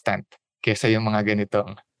yung instant kaysa yung mga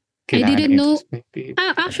ganitong kailangan didn't know- introspective.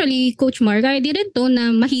 Actually, Coach Mark, I didn't know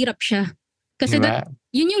na mahirap siya. Kasi Diba?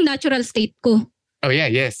 yun yung natural state ko. Oh yeah,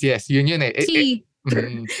 yes. Yun eh.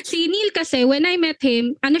 Si Neil kasi, when I met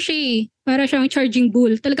him, para siyang charging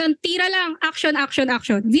bull. Talagang tira lang, action.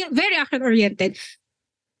 Very action-oriented.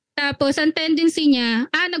 Tapos, ang tendency niya,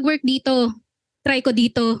 nag-work dito. Try ko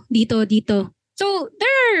dito. So,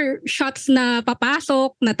 there are shots na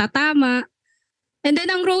papasok, natatama. And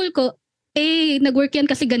then, ang role ko, nag-work yan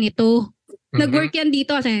kasi ganito. Nag-work yan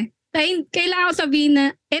dito kasi, kailangan ko sabihin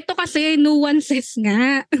na, eto kasi nuances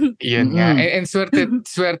nga. Yan nga. And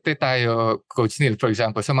swerte tayo, Coach Neil, for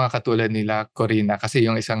example, sa mga katulad nila, Corina, kasi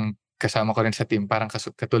yung isang kasama ko rin sa team, parang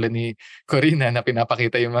katulad ni Corina na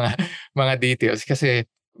pinapakita yung mga details. Kasi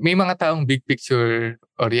may mga taong big picture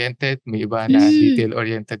oriented, may iba na detail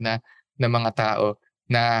oriented na mga tao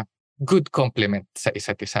na good complement sa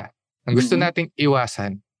isa't isa. Ang gusto nating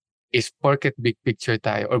iwasan is porket big picture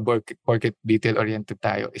tayo or porket detail oriented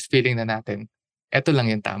tayo is feeling na natin eto lang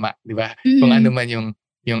yung tama, di ba? Kung ano man yung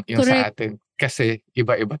sa atin. Kasi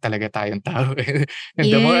iba-iba talaga tayong tao. And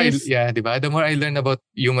the more di ba? The more I learn about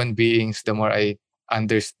human beings, the more I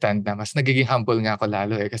understand na mas nagiging humble nga ako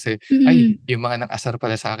lalo eh. Kasi yung mga nang-asar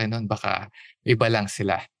pala sa akin noon, baka iba lang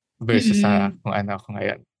sila versus sa kung ano ako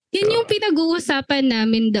ngayon. Yan yung pinag-uusapan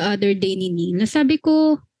namin the other day ni Neil. Sabi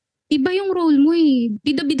ko, iba yung role mo eh.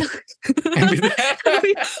 Bida-bida ka.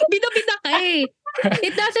 Bida-bida ka eh.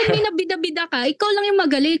 It doesn't mean na bida-bida ka. Ikaw lang yung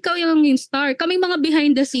magaling. Ikaw yung star. Kaming mga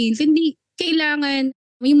behind the scenes. Hindi kailangan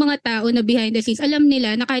yung mga tao na behind the scenes. Alam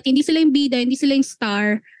nila na kahit hindi sila yung bida, hindi sila yung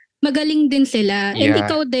star, magaling din sila. And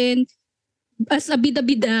ikaw din, as a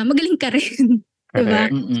bida-bida, magaling ka rin. Diba?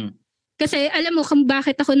 Kasi alam mo kung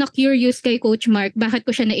bakit ako na-curious kay Coach Mark, bakit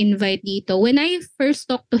ko siya na-invite dito. When I first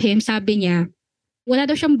talked to him, sabi niya, wala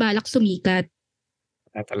daw siyang balak sumikat.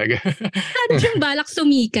 Talaga. Wala daw siyang balak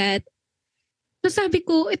sumikat. So sabi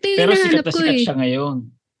ko, ito yung hinahanap ko eh. Pero sikat siya ngayon.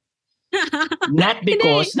 Not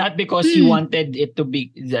because he wanted it to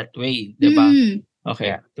be that way. Diba?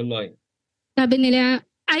 Okay, tuloy. Sabi nila,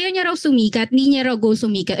 ayaw niya raw sumikat, hindi niya raw go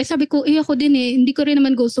sumikat. Sabi ko, ako din eh, hindi ko rin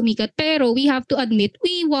naman go sumikat. Pero we have to admit,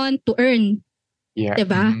 we want to earn. Yeah.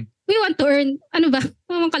 Diba? We want to earn, ano ba?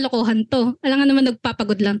 Mga kalokohan to. Alam nga naman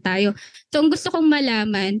nagpapagod lang tayo. So, ang gusto kong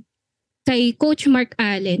malaman kay Coach Mark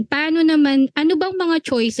Allen, paano naman, ano bang mga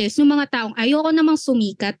choices ng mga taong ayoko namang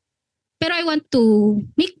sumikat, pero I want to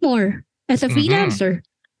make more as a freelancer?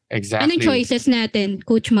 Exactly. Anong choices natin,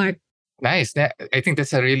 Coach Mark? Nice. I think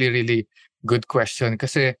that's a really, really good question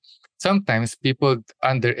kasi sometimes people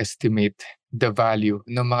underestimate the value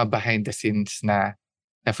ng mga behind the scenes na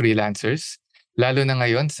freelancers. Lalo na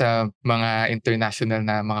ngayon sa mga international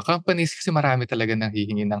na mga companies kasi marami talaga nang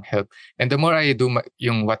hihingi ng help. And the more I do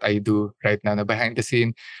yung what I do right now na behind the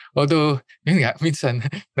scene, although yun nga, minsan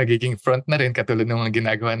nagiging front na rin katulad ng mga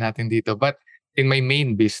ginagawa natin dito. But in my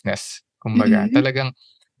main business, kumbaga, talagang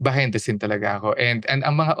behind the scene talaga ako. And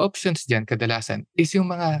ang mga options diyan kadalasan is yung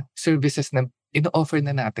mga services na ino-offer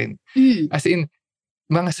na natin. As in,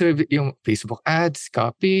 mga service, yung Facebook ads,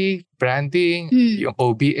 copy, branding, yung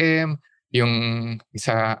OBM, yung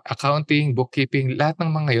sa accounting, bookkeeping, lahat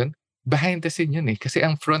ng mga yun, behind the scene yun eh. Kasi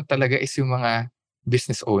ang front talaga is yung mga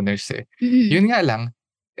business owners eh. Yun nga lang,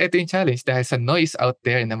 ito yung challenge dahil sa noise out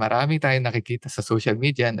there na marami tayong nakikita sa social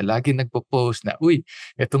media na lagi nagpo-post na, uy,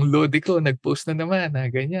 itong Lodi ko, nag-post na naman, na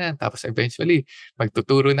ganyan. Tapos eventually,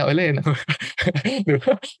 magtuturo na ulit. No?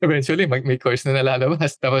 Diba? Eventually, may course na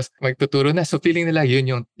nalalabas. Tapos magtuturo na. So feeling nila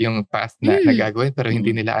yun yung path na nagagawin pero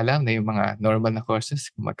hindi nila alam na yung mga normal na courses,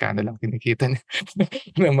 kung magkano lang kinikita ng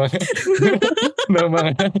mga ng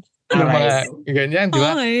mga ganyan, di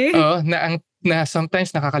ba? Okay. Oo, na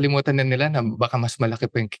sometimes nakakalimutan na nila na baka mas malaki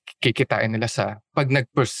pa yung kikitain nila sa pag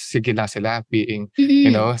nagpursige lang sila being,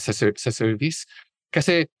 sa service.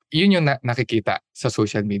 Kasi yun yung nakikita sa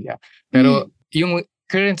social media. Pero yung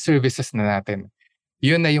current services na natin,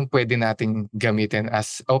 yun na yung pwede nating gamitin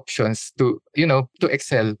as options to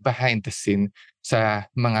excel behind the scene sa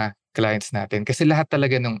mga clients natin. Kasi lahat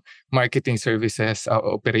talaga ng marketing services,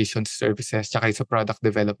 operations services, tsaka sa product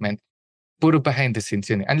development, puro behind the scenes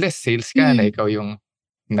yun. Unless sales ka na ikaw yung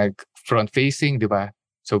nag-front facing, di ba?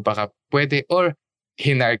 So baka pwede or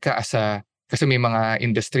hinar ka kasi may mga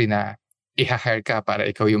industry na i-hire ka para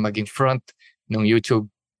ikaw yung maging front ng YouTube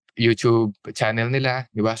channel nila,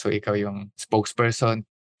 di ba? So ikaw yung spokesperson.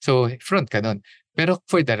 So front ka nun. Pero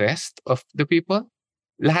for the rest of the people,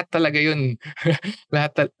 lahat talaga yun,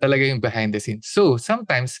 lahat talaga yung behind the scenes. So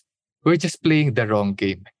sometimes, we're just playing the wrong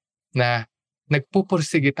game na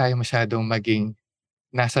nagpupursige tayo masyadong maging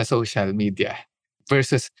nasa social media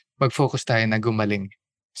versus mag-focus tayo na gumaling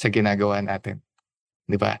sa ginagawa natin.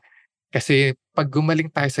 Di ba? Kasi pag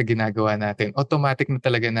gumaling tayo sa ginagawa natin, automatic na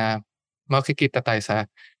talaga na makikita tayo sa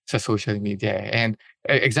social media. And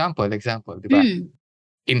example, di ba?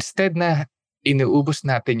 Instead na inuubos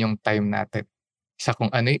natin yung time natin sa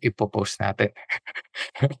kung ano yung ipopost natin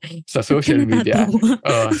sa social media.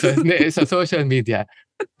 Sa social media.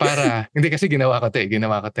 Hindi kasi ginawa ko to.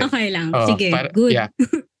 Okay lang. Sige, good. Yeah,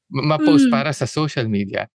 ma-post para sa social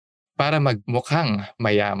media para magmukhang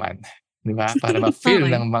mayaman. Di ba? Para ma-feel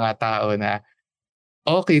ng mga tao na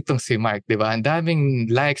okay itong si Mark. Di ba? Ang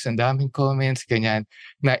daming likes, ang daming comments, ganyan.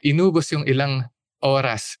 Na inubos yung ilang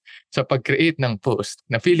oras sa pag-create ng post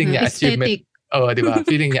na feeling niya achievement. Di ba?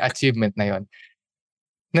 Feeling niya achievement na yon.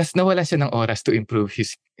 Nawalan siya ng oras to improve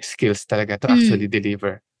his skills talaga to actually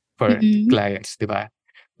deliver for clients, di ba?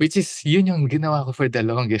 Which is, yun yung ginawa ko for the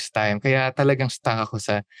longest time. Kaya talagang stuck ako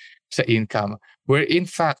sa income. Where in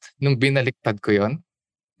fact, nung binaliktad ko yon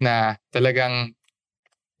na talagang,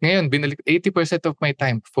 ngayon, 80% of my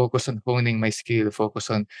time focus on honing my skill, focus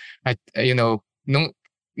on, nung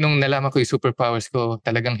nalaman ko yung superpowers ko,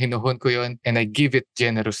 talagang hinuhon ko yon and I give it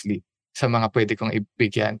generously sa mga pwede kong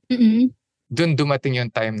ibigyan. Doon dumating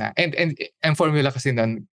yung time na, and ang formula kasi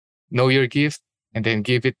nun, know your gift, and then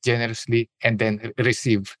give it generously, and then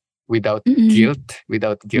receive without guilt.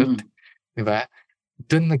 Diba?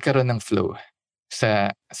 Doon nagkaroon ng flow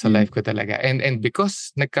sa life ko talaga. And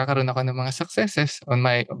because nagkakaroon ako ng mga successes on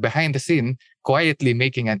my behind the scene, quietly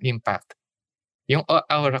making an impact, yung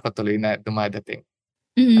aura ko tuloy na dumadating.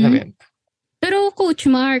 Ano ba yan? Pero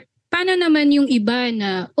Coach Mark, paano naman yung iba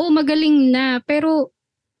na, magaling na, pero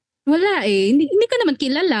wala eh. Hindi ka naman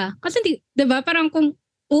kilala. Kasi diba, parang kung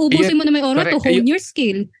uubusin mo na may oras to hone your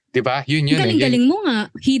skill. Diba? Yun. Galing-galing mo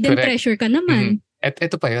nga. Hidden treasure ka naman.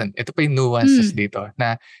 Ito pa yun. Ito pa yung nuances dito.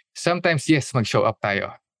 Na sometimes, yes, mag-show up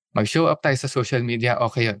tayo. Mag-show up tayo sa social media,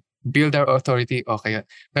 okay yun. Build our authority, okay yun.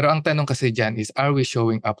 Pero ang tanong kasi dyan is, are we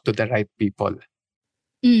showing up to the right people?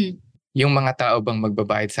 Yung mga tao bang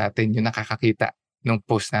magbabayad sa atin, yung nakakakita nung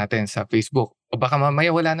post natin sa Facebook? O baka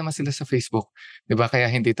mamaya wala naman sila sa Facebook. Diba? Kaya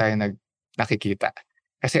hindi tayo nakikita.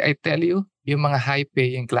 Kasi I tell you, yung mga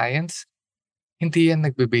high-paying clients, hindi yan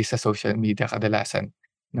nagbe-base sa social media kadalasan.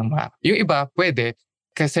 Yung iba, pwede,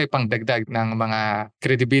 kasi pangdagdag ng mga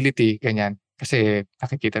credibility, ganyan, kasi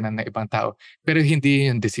nakikita na ng ibang tao. Pero hindi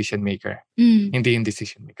yung decision maker. Hindi yung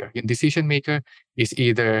decision maker. Yung decision maker is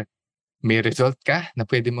either may result ka na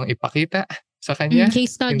pwede mong ipakita sa kanya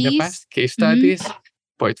case studies. in the past, case studies,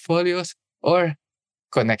 portfolios, or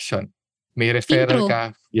connection. May referral Intro.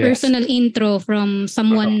 ka. Yes. Personal intro from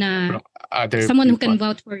someone na From other someone who people. can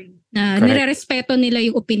vouch for you. Na Correct. nire-respeto nila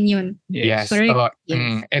yung opinion. Yes. Correct.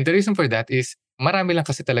 Yes. And the reason for that is marami lang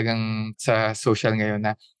kasi talagang sa social ngayon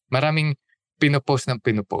na maraming pinopost ng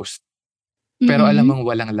pinopost. Pero alam mong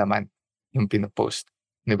walang laman yung pinopost.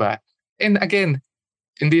 Diba? And again,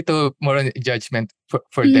 hindi to more on judgment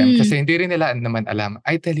for them kasi hindi rin nila naman alam.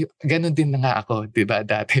 I tell you, ganun din na nga ako, diba,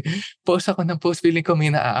 dati. Post ako ng post, feeling ko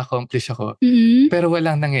may na-accomplish ako. Pero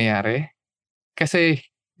walang nangyayari. Kasi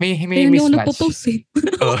may Kaya mismatch. hindi ako nagpo-post eh.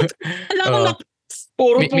 Oh. Wala akong Oh.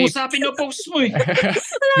 Puro May- pusa pinopost mo eh.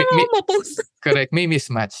 Wala akong ma-post. Correct, may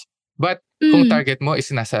mismatch. But kung target mo is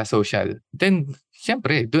nasa social, then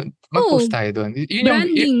syempre, mag-post tayo doon. Yun yung,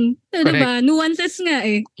 Branding. Diba? Nuances nga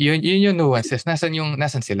eh. yun yung nuances.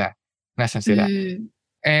 Nasan sila?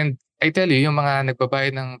 And I tell you, yung mga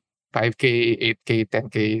nagbabayad ng 5K, 8K,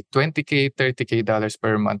 10K, 20K, 30K dollars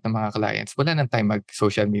per month ng mga clients, wala nang time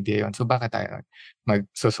mag-social media yon. So baka tayo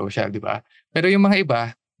mag-social, di ba? Pero yung mga iba,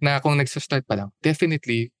 na kung nagsa-start pa lang,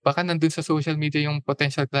 definitely, baka nandun sa social media yung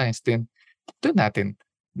potential clients din. Doon natin,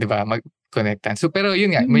 di ba, mag-connectan. So pero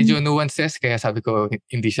yun nga, medyo nuances, kaya sabi ko,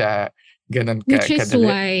 hindi siya ganun Which is kadali.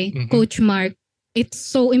 why, Coach Mark, it's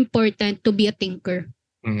so important to be a thinker.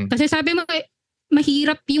 Kasi sabi mo,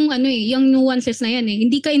 mahirap yung yung nuances na yan eh.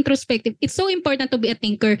 Hindi ka introspective. It's so important to be a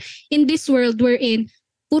thinker in this world we're in.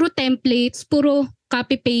 Puro templates, puro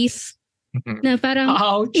copy-paste. Na parang,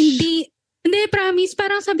 Ouch. hindi, promise.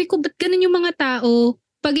 Parang sabi ko, ba't ganun yung mga tao?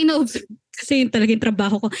 Pag ina-observe, kasi yun talaga yung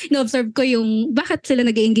trabaho ko, ina-observe ko yung bakit sila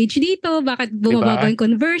nag-engage dito, bakit bumababa yung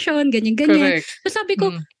conversion, ganyan-ganyan. Correct. So sabi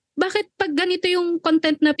ko, bakit pag ganito yung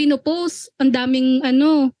content na pinopost, ang daming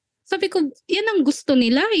sabi ko, yan ang gusto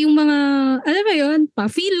nila, yung mga, alam mo yun,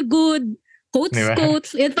 pa-feel good, Diba?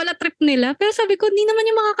 quotes, yan pala trip nila. Pero sabi ko, hindi naman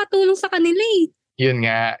yung makakatulong sa kanila eh. Yun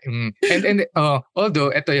nga. And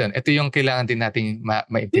although, ito yung kailangan din nating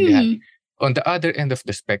maintindihan. On the other end of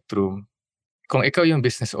the spectrum, kung ikaw yung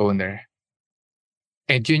business owner,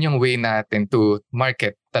 and yun yung way natin to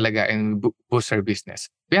market talaga and boost our business,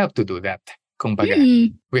 we have to do that. Kumbaga,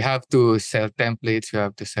 we have to sell templates, we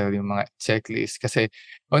have to sell yung mga checklists. Kasi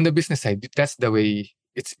on the business side, that's the way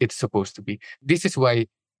it's supposed to be. This is why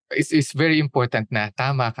it's very important na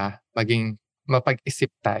tama ka, maging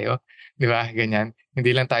mapag-isip tayo. Di ba? Ganyan.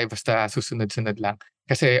 Hindi lang tayo basta susunod-sunod lang.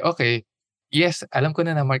 Kasi okay, yes, alam ko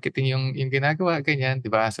na marketing yung ginagawa, ganyan, di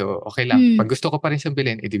ba? So, okay lang. Pag gusto ko pa rin siyang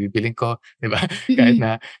bilhin, bibilin ko, di ba? Kahit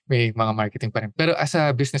na may mga marketing pa rin. Pero as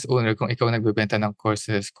a business owner, kung ikaw nagbebenta ng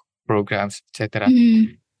courses, programs, etc.,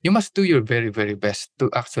 you must do your very, very best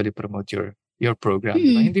to actually promote your program.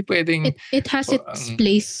 Diba? Hindi pwedeng... It has its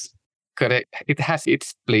place. Correct. It has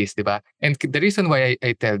its place, di ba? And the reason why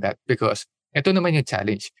I tell that, because ito naman yung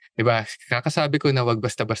challenge. Di ba? Kakasabi ko na wag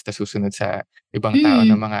basta-basta susunod sa ibang tao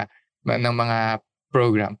ng mga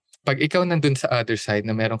program. Pag ikaw nandun sa other side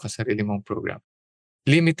na meron ka sarili mong program,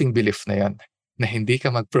 limiting belief na yon na hindi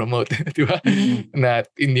ka mag-promote, di ba? Na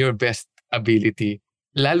in your best ability.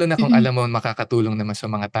 Lalo na kung alam mo makakatulong naman sa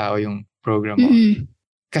mga tao yung program mo.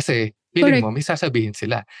 Kasi feeling mo, may sasabihin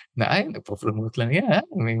sila na ay, nagpo-promote lang yan.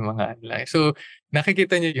 May mga like. So,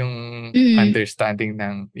 nakikita niyo yung understanding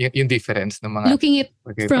ng, yung difference ng mga... Looking at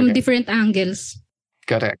from different angles.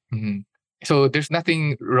 Correct. So, there's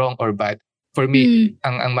nothing wrong or bad. For me,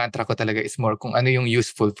 ang mantra ko talaga is more kung ano yung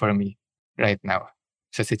useful for me right now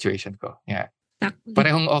sa situation ko. Yeah.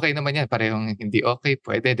 Parehong okay naman yan. Parehong hindi okay.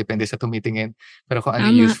 Pwede. Depende sa tumitingin. Pero kung ano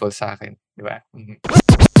useful sa akin. Di ba?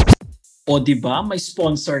 O diba, may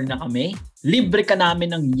sponsor na kami? Libre ka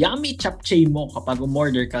namin ng yummy chapchae mo kapag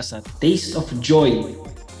umorder ka sa Taste of Joy.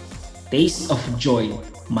 Taste of Joy.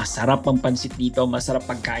 Masarap ang pansit dito. Masarap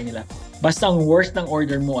pagkain nila. Basta ang worth ng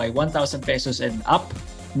order mo ay 1,000 pesos and up.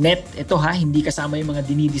 Net, ito ha, hindi kasama yung mga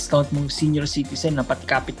dinidiscount mong senior citizen na pati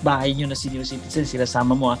kapitbahay nyo na senior citizen, sila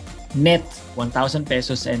sama mo ha. Net, 1,000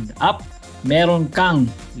 pesos and up, meron kang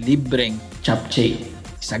libreng chapchae.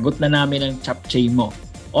 Sagot na namin ang chapchae mo.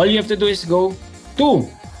 All you have to do is go to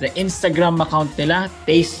the Instagram account nila,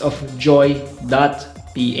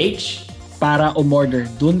 tasteofjoy.ph, para umorder.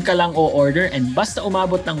 Doon ka lang o-order and basta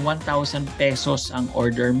umabot ng 1,000 pesos ang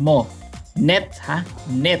order mo. Net ha,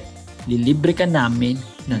 net. Lilibre ka namin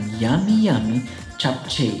ng yummy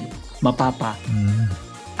chapchae. Mapapa.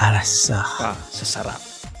 Alasa. Sa sarap.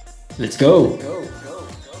 Let's go!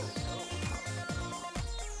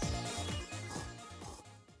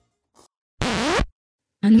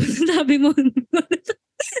 Ano sabi mo?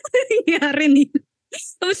 Nangyari nila.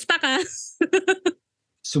 Kamusta ka?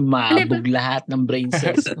 Sumabog lahat ng brain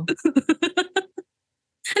cells. No?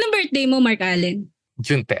 Anong birthday mo, Mark Allen?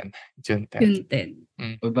 June 10. June 10. June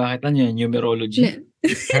 10. O bakit ano yan? Numerology?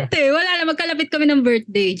 Hindi, wala lang. Magkalapit kami ng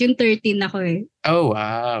birthday. June 13 ako eh. Oh,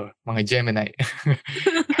 wow. Mga Gemini.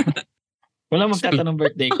 Wala magtatanong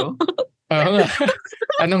birthday ko? Oo nga.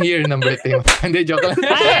 Anong year ng birthday mo? Hindi, joke lang.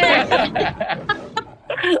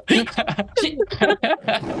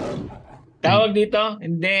 Tawag dito?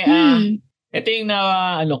 Hindi. Ito yung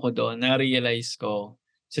na-realize ko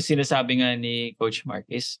sa sinasabi nga ni Coach Mark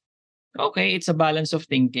is, okay, it's a balance of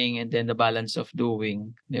thinking and then the balance of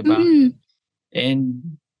doing. Diba?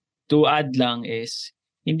 And to add lang is,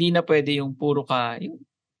 hindi na pwede yung puro ka, yung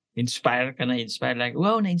inspire like,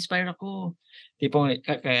 wow, na-inspire ako. Tipong,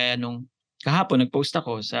 kaya nung kahapon, nag-post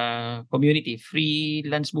ako sa community,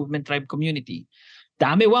 Freelance Movement Tribe community.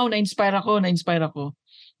 Dami, wow, na-inspire ako.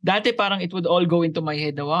 Dati parang it would all go into my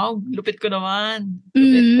head na, wow, lupit ko naman.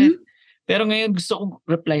 Lupit. Pero ngayon gusto kong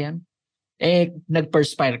replyan.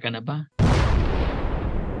 Nag-perspire ka na ba?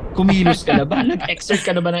 Kumilos ka na ba? Nag-exert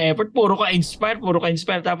ka na ba ng effort? Puro ka inspire.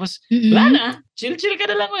 Tapos, wala na. Chill ka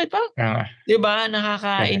na lang ulit. Diba?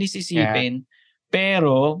 Nakakainis isipin.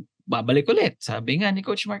 Pero, babalik ulit. Sabi nga ni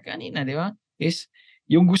Coach Mark kanina, di ba? Is,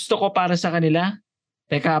 yung gusto ko para sa kanila,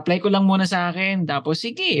 teka, apply ko lang muna sa akin. Tapos,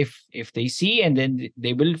 sige, if they see and then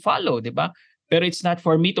they will follow, di ba? Pero it's not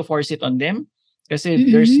for me to force it on them.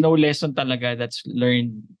 Kasi there's no lesson talaga that's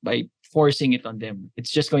learned by forcing it on them.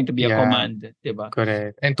 It's just going to be a command, diba?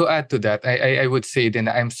 Correct. And to add to that, I would say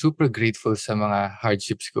din na I'm super grateful sa mga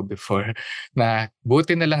hardships ko before na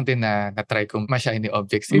buti na lang din na na-try ko ma-shiny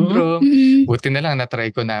object syndrome. Buti na lang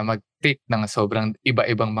na-try ko na mag-take ng sobrang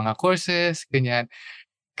iba-ibang mga courses, ganyan.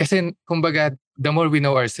 Kasi kumbaga, the more we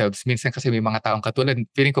know ourselves, minsan kasi may mga taong katulad,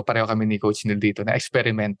 feeling ko pareho kami ni Coach Neil dito na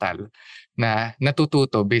experimental, na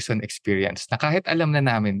natututo based on experience, na kahit alam na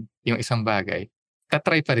namin yung isang bagay,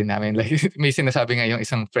 tatry pa rin namin. Like, may sinasabi nga yung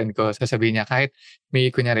isang friend ko, sasabihin niya, kahit may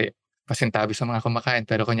kunyari, pasintabi sa mga kumakain,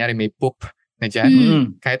 pero kunyari may poop na dyan,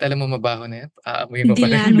 kahit alam mo mabaho na yan, aamuin mo pa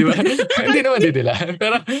rin, di ba? Hindi naman didilaan.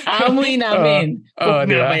 Pero, aamuin namin. Poop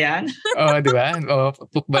na ba yan? Di ba?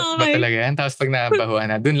 Poop ba talaga yan? Tapos pag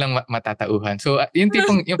nabahuan na, dun lang matatauhan. So, yung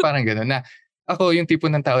tipong, yung parang gano'n na, ako yung tipo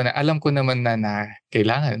ng tao na alam ko naman na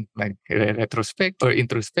kailangan mag-retrospect or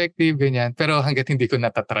introspective, ganyan. Pero hanggat hindi ko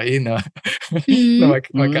natatry na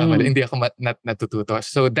magkamali, hindi ako natututo.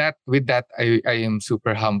 So with that, I am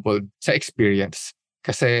super humbled sa experience.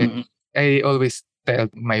 Kasi I always tell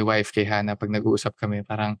my wife kay Hannah pag nag-uusap kami,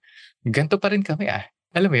 parang ganito pa rin kami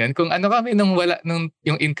Alam mo yun, kung ano kami nung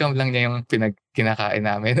yung income lang niya yung kinakain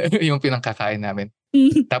namin, yung pinangkakain namin.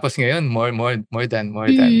 Tapos ngayon, more than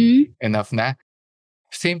enough na.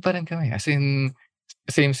 Same pa rin kami. As in,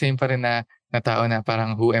 same pa rin na tao na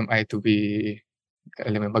parang who am I to be,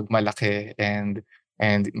 alam mo, magmalaki and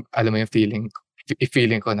alam mo yung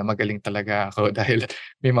feeling ko na magaling talaga ako dahil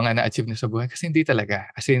may mga na-achieve na sa buhay. Kasi hindi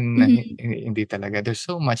talaga. As in, hindi talaga. There's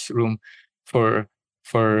so much room for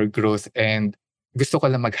growth and gusto ko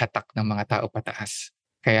lang maghatak ng mga tao pataas.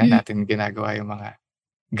 Kaya natin ginagawa yung mga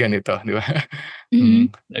ganito, di ba?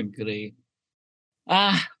 Agree.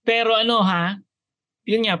 Pero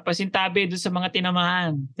yun nga, pasintabi doon sa mga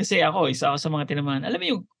tinamahan. Kasi isa ako sa mga tinamahan. Alam mo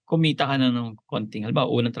yung kumita ka na ng konting,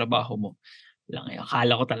 halimbawa, unang trabaho mo.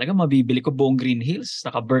 Akala ko talaga mabibili ko buong Green Hills.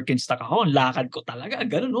 Naka-Birkenstock ako. Lakad ko talaga.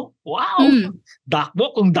 Ganun, no? Wow!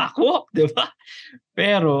 Dakwalk, di ba?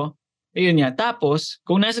 Pero, ayun nga. Tapos,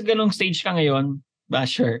 kung nasa ganung stage ka ngayon,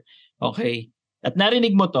 basher, okay. At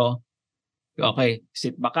narinig mo to, okay,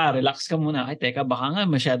 sit back ka, relax ka muna. Ay, teka, baka nga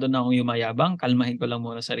masyado na akong yumayabang. Kalmahin ko lang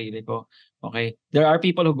muna sarili ko. Okay? There are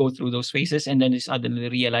people who go through those phases and then suddenly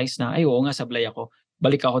realize na, ay, oo nga, sablay ako.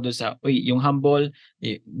 Balik ako doon sa, yung humble,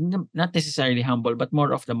 not necessarily humble, but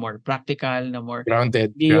more of the more practical, na more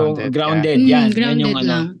grounded. Grounded, yan. Grounded yan yung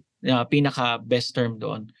lang. Pinaka-best term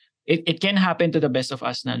doon. It can happen to the best of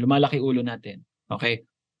us na lumalaki ulo natin. Okay?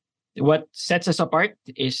 What sets us apart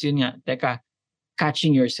is yun nga, teka,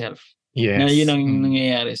 catching yourself. Yes. Na yun ang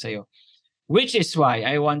nangyayari sa'yo. Which is why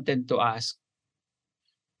I wanted to ask,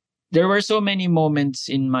 there were so many moments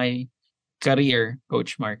in my career,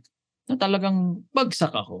 Coach Mark, na talagang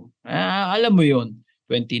bagsak ako. Alam mo yun,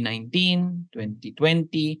 2019,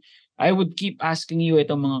 2020, I would keep asking you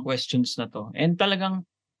itong mga questions na to. And talagang,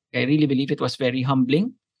 I really believe it was very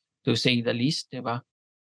humbling, to say the least, diba?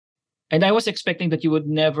 And I was expecting that you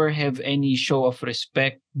would never have any show of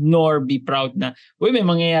respect nor be proud na, uy, may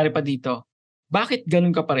mangyayari pa dito. Bakit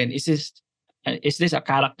ganun ka pa rin? Is this a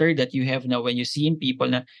character that you have na when you see in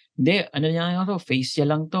people na, hindi, ano niya to, face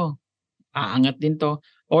niya lang to. Aangat din to.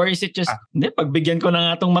 Or is it just, hindi, pagbigyan ko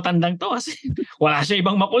na nga itong matandang to kasi wala siya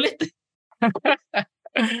ibang makulit.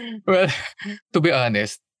 Well, to be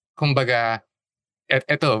honest, kumbaga,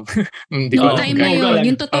 eto, hindi ko Oo, alam Time kung na go lang. yun,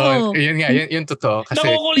 yung totoo. yun nga, yun totoo. Kasi,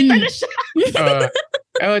 Nakukulitan na siya.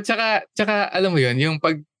 tsaka, alam mo yun,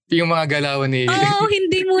 yung mga galawan ni,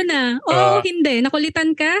 Hindi muna. Hindi.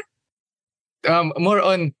 Nakulitan ka? more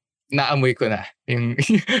on, naamoy ko na. Yung,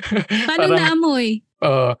 Paano naamoy?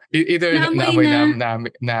 either Naamoy naamoy na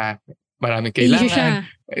na maraming issue siya.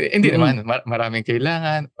 kailangan. Hindi naman, maraming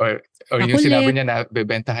kailangan. Or yung Makulit. sinabi niya na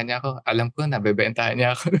bebentahan niya ako. Alam ko na bebentahan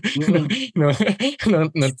niya ako.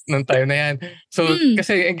 nung time na yan. So,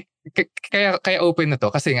 kasi, kaya open na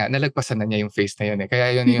to. Kasi nga, nalagpasan na niya yung phase na yun eh.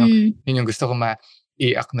 Kaya yun yung gusto ko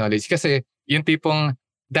i-acknowledge. Kasi, yung tipong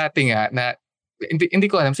dati nga, na hindi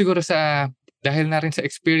ko alam, siguro dahil na rin sa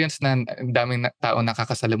experience na daming tao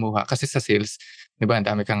nakakasalamuha. Kasi sa sales, di ba, ang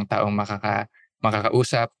dami kang taong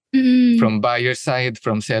makakausap. From buyer side,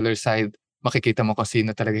 from seller side, makikita mo kung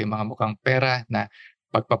sino talaga yung mga mukhang pera na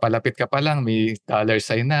pagpapalapit ka pa lang, may dollar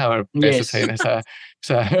sign na or peso sign na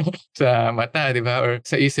sa mata, di ba? Or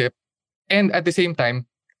sa isip. And at the same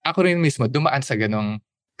time, ako rin mismo dumaan sa ganong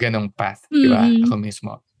path, di ba? Ako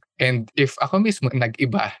mismo. And if ako mismo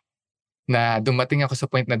nag-iba, na dumating ako sa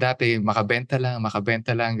point na dati makabenta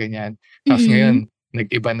lang, ganyan. Tapos ngayon,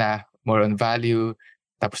 nag-iba na, more on value,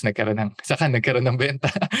 tapos nagkaroon ng benta.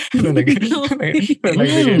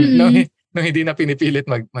 Nung hindi na pinipilit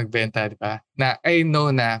magbenta, di ba? Na I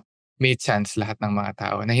know na may chance lahat ng mga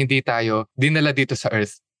tao na hindi tayo dinala dito sa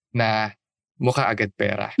earth na mukha agad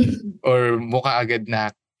pera or mukha agad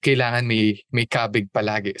na kailangan may kabig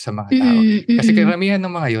palagi sa mga tao. Kasi karamihan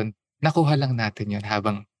ng mga yun, nakuha lang natin yun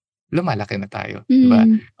habang lumalaki na tayo, di ba?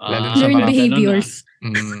 Lalo na sa Learned mga behaviors.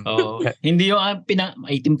 Hindi yung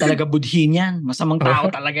itim talaga budhin yan. Masamang tao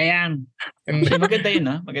talaga yan. Maganda yun,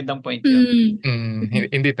 ha? Magandang point yun.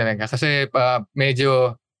 Hindi talaga. Kasi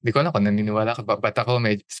medyo, di ko alam kung naniniwala ka, but ako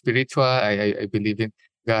medyo spiritual, I believe in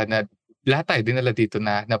God na lahat tayo dinala dito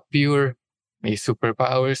na pure, may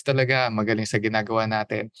superpowers talaga, magaling sa ginagawa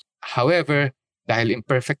natin. However, dahil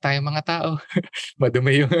imperfect tayo mga tao,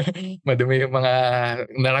 madumi yung mga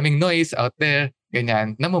maraming noise out there,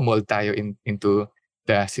 ganyan, namomold tayo into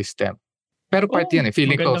the system. Pero part yan eh.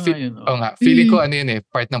 Feeling ko, feeling ko ano yun eh,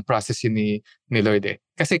 part ng process yun ni Lord eh.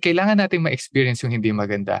 Kasi kailangan natin ma-experience yung hindi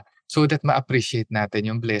maganda so that ma-appreciate natin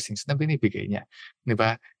yung blessings na binibigay niya. Di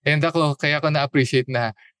ba? And kaya ako na-appreciate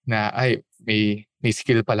na ay, may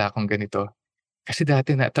skill pala akong ganito. Kasi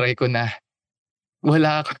dati na-try ko na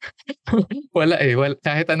wala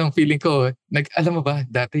kahit anong feeling ko, alam mo ba,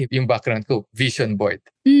 dati yung background ko, vision board.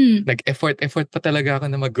 Nag-effort pa talaga ako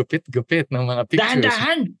na maggupit-gupit ng mga pictures.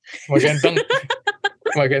 Dahan-dahan!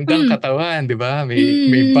 Magandang katawan, di ba?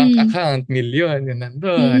 May bank account, milyon, yun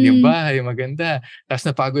nandun, yung bahay, maganda. Tapos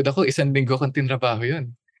napagod ako, 1 linggo kong tinrabaho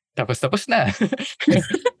yun. Tapos na.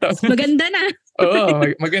 Maganda na. Oo,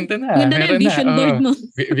 maganda na. Maganda na yung vision board mo.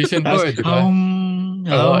 Vision board, di ba?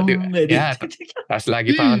 Tapos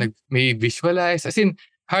lagi pa ako may visualize. As in,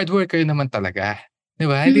 hard worker naman talaga. Di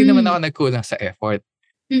ba? Hindi naman ako nagkulang sa effort.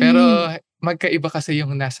 Pero magkaiba kasi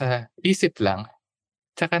yung nasa isip lang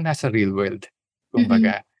tsaka nasa real world.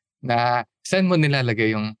 Kumbaga, na saan mo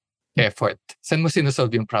nilalagay yung effort? Saan mo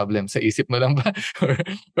sinusolve yung problem? Sa isip mo lang ba?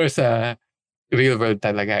 or sa real world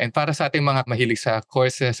talaga? And para sa ating mga mahilig sa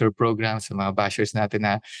courses or programs, sa mga bashers natin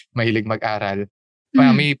na mahilig mag-aral,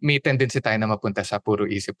 may tendency tayo na mapunta sa puro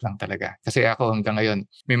isip lang talaga. Kasi ako hanggang ngayon,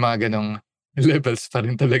 may mga ganong levels pa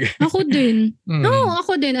rin talaga. Ako din. No,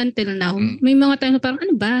 ako din until now. May mga times na parang,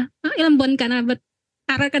 ano ba? Ilang buwan ka na? Ba't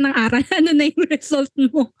aral ka ng aral? Ano na yung result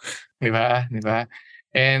mo? Diba?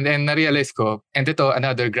 And na-realize ko, and ito,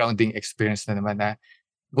 another grounding experience na naman na,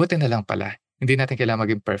 buti na lang pala, hindi natin kailangan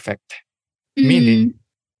maging perfect. Meaning,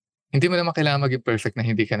 hindi mo naman kailangan maging perfect na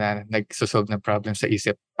hindi ka na nagsosolve ng problem sa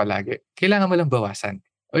isip palagi. Kailangan mo lang bawasan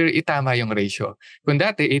or itama yung ratio. Kung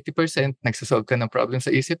dati 80% nagsosolve ka ng problem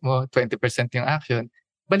sa isip mo, 20% yung action,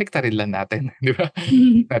 baliktarin lang natin, di ba?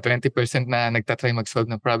 Na 20% na nagtatry mag-solve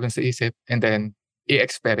ng problem sa isip and then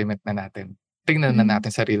i-experiment na natin. Tingnan na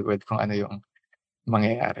natin sa real world kung ano yung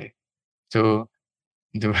mangyayari. So,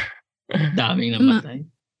 di ba? Daming namatay.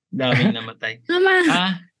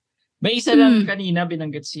 May isa lang kanina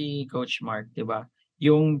binanggit si Coach Mark, di ba?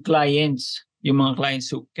 Yung mga clients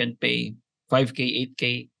who can pay 5K, 8K,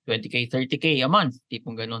 20K, 30K a month,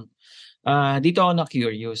 tipong ganun. Dito ako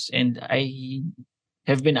na-curious and I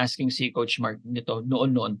have been asking si Coach Mark nito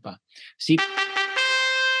noon pa. Si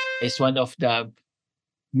is one of the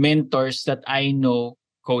mentors that I know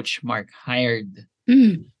Coach Mark hired.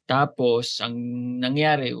 Tapos, ang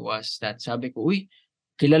nangyari was that sabi ko,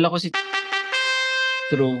 kilala ko si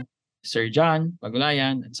through Sir John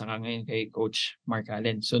Pagulayan at saka ngayon kay Coach Mark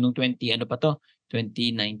Allen. So, nung 2020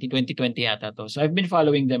 2019, 2020 yata to. So I've been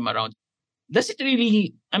following them around. Does it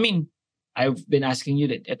really, I mean, I've been asking you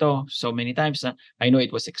that ito so many times na I know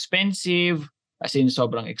it was expensive, as in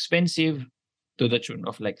sobrang expensive, to the tune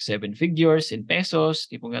of like 7 figures in pesos,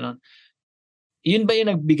 tipong ganon. Yun ba yung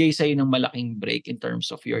nagbigay sa'yo ng malaking break in terms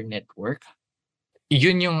of your network?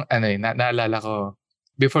 Yun yung naalala ko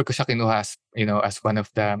before ko siya kinuha as one of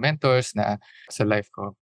the mentors na sa life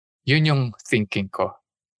ko. Yun yung thinking ko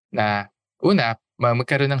na una,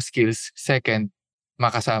 magkaroon ng skills. Second,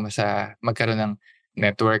 magkaroon ng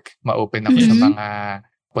network, ma-open ako sa mga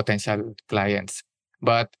potential clients.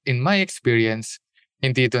 But in my experience,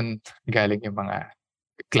 hindi doon galing yung mga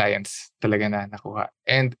clients talaga na nakuha.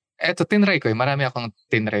 And eto, tinry ko. Marami akong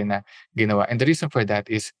tinry na ginawa. And the reason for that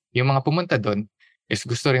is, yung mga pumunta doon is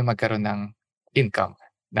gusto rin magkaroon ng income,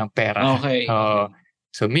 ng pera. Okay.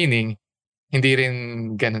 So meaning, hindi rin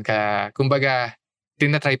ganun ka, kumbaga,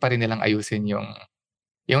 tinatry pa rin nilang ayusin yung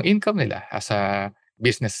income nila as a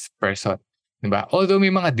business person. Diba? Although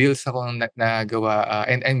may mga deals akong nagawa,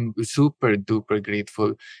 and I'm super duper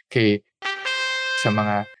grateful sa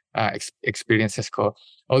mga experiences ko.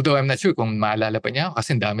 Although I'm not sure kung maalala pa niya ako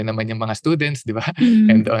kasi dami naman yung mga students, di ba?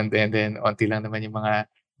 And then onti lang naman yung mga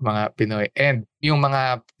Pinoy. And yung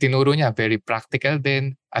mga tinuro niya, very practical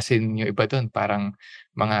din. As in, yung iba doon, parang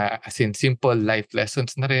as in simple life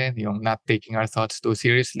lessons na rin. Yung not taking our thoughts too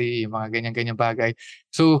seriously, yung mga ganyan-ganyan bagay.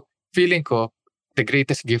 So, feeling ko, the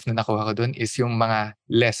greatest gift na nakuha ko doon is yung mga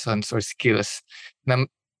lessons or skills na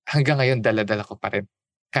hanggang ngayon dala-dala ko pa rin.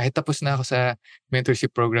 Kahit tapos na ako sa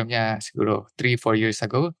mentorship program niya siguro 3-4 years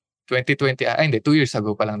ago, 2020, 2 years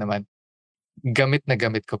ago pa lang naman, gamit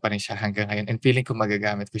ko pa rin siya hanggang ngayon and feeling ko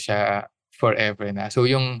magagamit ko siya forever na. So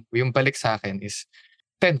yung balik sa akin is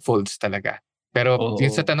tenfolds talaga. Pero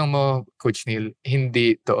yung sa tanong mo, Coach Neil,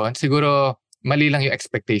 hindi doon. Siguro mali lang yung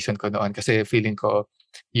expectation ko noon kasi feeling ko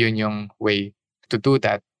yun yung way to do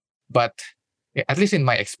that. But at least in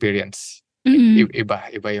my experience,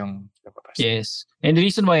 iba yung napapasok. Yes. And the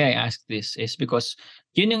reason why I ask this is because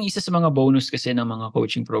yun yung isa sa mga bonus kasi ng mga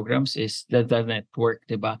coaching programs is the network,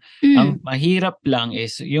 diba? Ang mahirap lang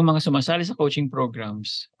is yung mga sumasali sa coaching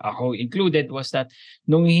programs, ako included, was that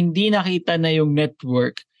nung hindi nakita na yung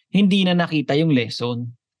network, hindi na nakita yung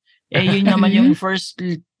lesson. Yun naman yung first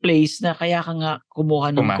place na kaya ka nga kumuha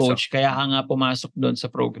ng coach, kaya ka nga pumasok doon sa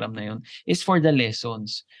program na yun, is for the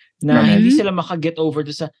lessons. Na hindi sila makaget over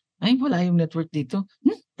doon sa, ay, wala yung network dito.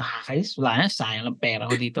 Nakakayos. Wala na. Sayang lang pera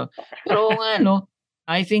ko dito. Pero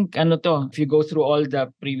I think, if you go through all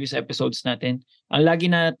the previous episodes natin, ang lagi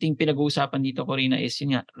nating pinag-uusapan dito, Corina, is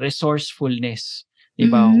yun nga, resourcefulness.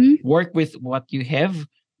 Diba? Work with what you have.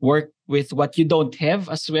 Work with what you don't have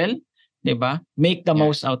as well. Diba? Make the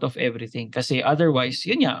most out of everything. Kasi otherwise,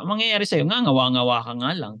 yun nga, mangyayari sa'yo, ngawa ka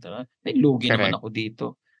nga lang. Diba? Ay, lugi naman ako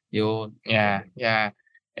dito. Yun. Yeah.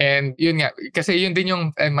 And yun nga, kasi yun din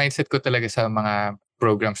yung mindset ko talaga sa mga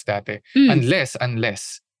programs dati. Unless,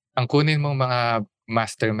 ang kunin mong mga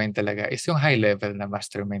mastermind talaga is yung high level na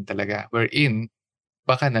mastermind talaga. Wherein,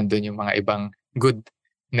 baka nandun yung mga ibang good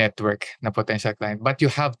network na potential client. But you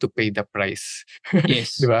have to pay the price.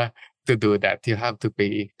 Yes. Diba? To do that, you have to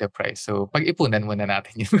pay the price. So, pag-ipunan muna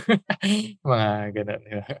natin yung mga ganun.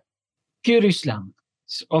 Curious lang.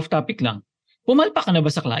 Off topic lang. Pumalpa ka na ba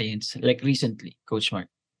sa clients? Like recently, Coach Mark?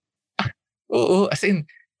 Oo, as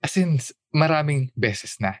in maraming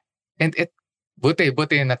beses na. And buti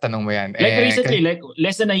na tanong mo yan. Like recently, like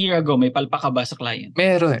less than a year ago, may palpa ka ba sa client?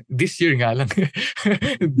 Meron. This year nga lang.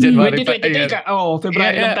 January 2023 ka.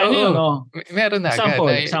 February lang tayo yun. Meron na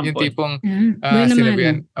agad. Sample. Yung tipong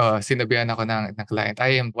sinabihan ako ng client.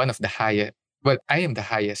 I am one of the highest, I am the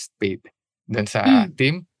highest paid dun sa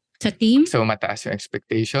team. Sa team? So mataas yung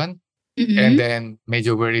expectation. And then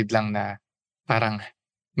medyo worried lang na parang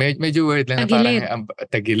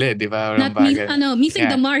tagilid, di ba? Not missing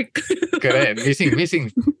the mark. Correct.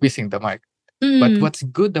 Missing the mark. But what's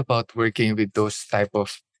good about working with those type of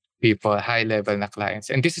people, high level na clients,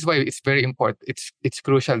 and this is why it's very important, it's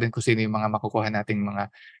crucial din kung sino yung mga makukuha nating mga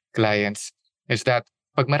clients, is that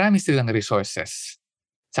pag marami silang resources,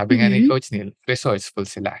 sabi nga ni Coach Neil, resourceful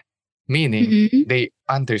sila. Meaning, they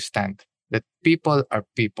understand that people are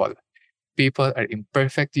people. People are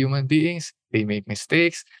imperfect human beings. They make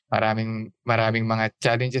mistakes. Maraming mga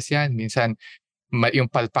challenges yan. Minsan,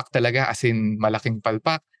 yung palpak talaga, as in malaking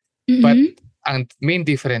palpak. But ang main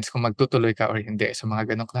difference kung magtutuloy ka or hindi sa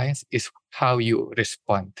mga ganong clients is how you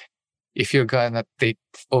respond. If you're gonna take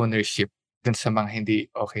ownership dun sa mga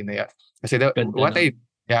hindi okay na yan. Kasi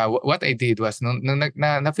what I did was, nung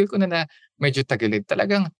na-feel ko na medyo tagilid,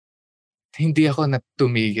 talagang hindi ako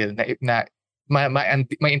natumigil na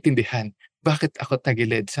maintindihan bakit ako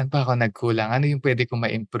tagilid? Saan pa ako nagkulang? Ano yung pwede kong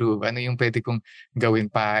ma-improve? Ano yung pwede kong gawin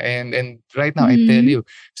pa? And right now, I tell you,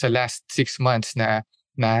 sa last 6 months na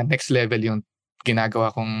next level yung ginagawa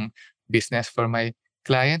kong business for my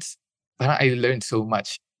clients, parang I learned so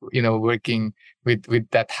much, working with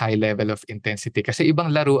that high level of intensity. Kasi ibang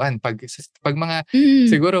laruan. Pag mga,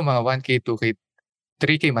 siguro mga 1K, 2K,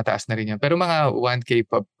 3K mataas na rin yun. Pero mga 1K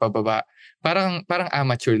pababa, parang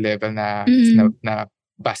amateur level na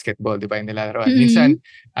basketball, di ba, yung nilalaroan. Minsan,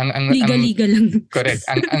 liga lang. Correct.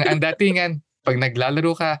 Ang datingan, pag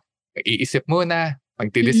naglalaro ka, iisip muna,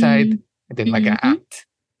 magde-decide, and then mag-act.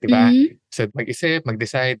 Di ba? So, mag-isip,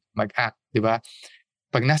 mag-decide, mag-act. Di ba?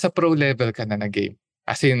 Pag nasa pro level ka na game,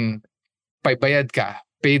 as in, bayad ka,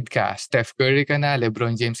 paid ka, Steph Curry ka na,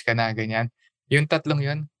 LeBron James ka na, ganyan. Yung tatlong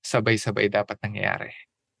yun, sabay-sabay dapat nangyayari.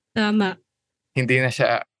 Tama. Hindi na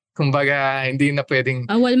siya, kumbaga, hindi na pwedeng...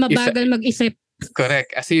 Awal mabagal mag-isip.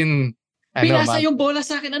 Correct. As in, pinasa yung bola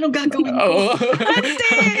sa akin, anong gagawin ko? Oo.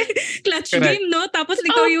 Clutch game, no? Tapos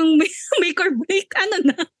ikaw yung make or break, ano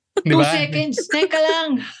na? 2 seconds, teka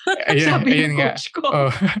lang. Sabi ng coach ko.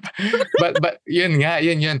 Oh. but yun nga,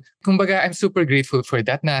 yun. Kumbaga, I'm super grateful for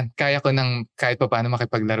that na kaya ko nang kahit pa paano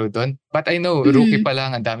makipaglaro doon. But I know, rookie pa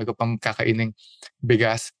lang, ang dami ko pang kakaining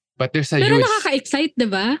bigas. But there's a Pero huge... nakaka-excite,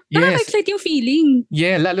 diba? Yes. Nakaka-excite yung feeling.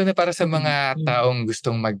 Yeah, lalo na para sa mga taong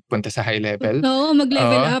gustong magpunta sa high level. Oo,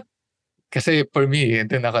 mag-level up. Kasi for me,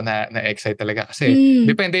 doon ako na-excite talaga. Kasi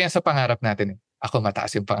depende yan sa pangarap natin. Ako,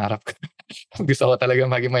 mataas yung pangarap ko. Gusto ko talaga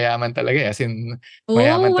maging mayaman talaga. As in,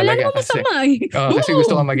 mayaman wala talaga. Wala naman masama eh. Kasi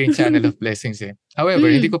gusto ko maging channel of blessings eh. However,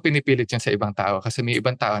 hindi ko pinipilit yan sa ibang tao. Kasi may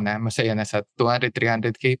ibang tao na masaya na sa 200,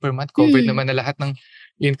 300K per month. Covered naman na lahat ng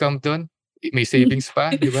income doon. May savings pa,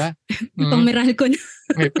 di ba? Pang meral ko na.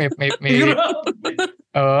 may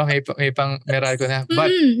pang meral ko na.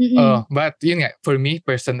 But yun nga, for me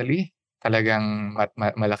personally, talagang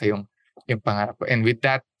malaki yung pangarap ko. And with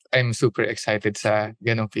that, I'm super excited sa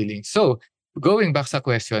ganong feeling. So, going back sa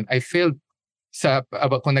question, I failed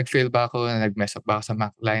kung nag-fail ba ako, nag-mess up ba ako sa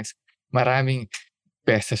mga clients, maraming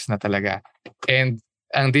beses na talaga. And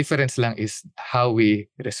ang difference lang is how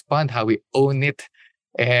we respond, how we own it.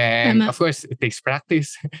 And of course, it takes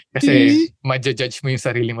practice. Kasi ma-judge mo yung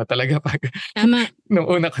sarili mo talaga pag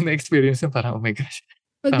nung una ko na-experience yun, parang oh my gosh.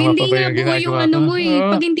 Pag hindi nga buo yung mo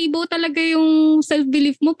pag hindi buo talaga yung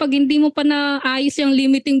self-belief mo, pag hindi mo pa naayos yung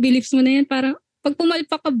limiting beliefs mo na yan, parang pag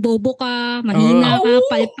pumalpak ka, bobo ka, mahina ka,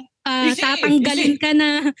 palpak ka, tatanggalin ka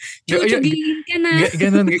na, chuchugiin ka na.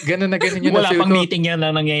 Ganun na ganun yun. Wala pang meeting yan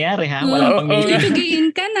na nangyayari ha? Wala pang meeting.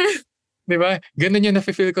 Chuchugiin ka na. Diba? Ganun yung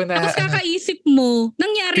na-feel ko na... Tapos kakaisip mo,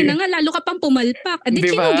 nangyari na nga, lalo ka pang pumalpak. Di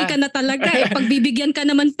diba? Chinugi ka na talaga. Pagbibigyan ka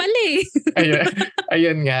naman pala eh.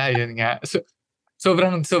 Ayun nga. So,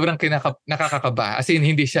 sobrang nakakakaba. As in,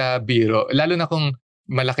 hindi siya biro. Lalo na kung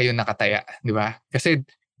malaki yung nakataya. Di ba? Kasi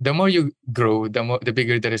the more you grow, the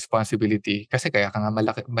bigger the responsibility. Kasi kaya ka nga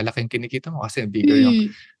malaking kinikita mo kasi bigger yung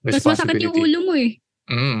responsibility. Mas masakit yung ulo mo eh.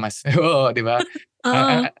 Oo, di ba?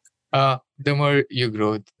 The more you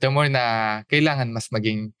grow, the more na kailangan mas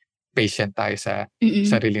maging patient tayo sa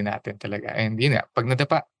sarili natin talaga. And yun nga, pag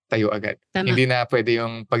nadapa, tayo agad. Tama. Hindi na pwede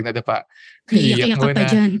yung pag nadapa, iyak mo na.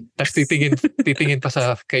 Tapos titingin pa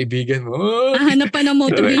sa kaibigan mo. Hanap pa ng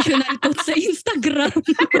motivational quote sa Instagram.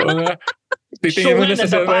 Oo nga. Titingin mo na sa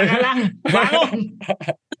nadapa ka lang. Bangon!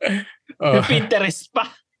 Yung Pinterest pa.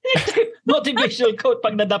 Motivational quote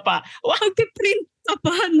pag nadapa. Mag-print ka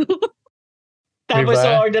pa, no? Tapos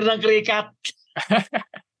order ng cricket.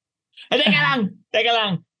 Teka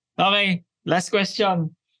lang. Okay, last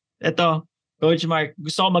question. Ito, Coach Mark,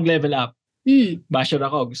 gusto ko mag-level up. Basher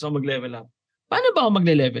ako, gusto ko mag-level up. Paano ba ako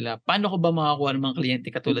mag-level up? Paano ko ba makakuha ng mga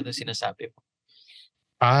kliyente katulad ng sinasabi mo?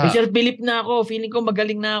 Self-belief na ako. Feeling ko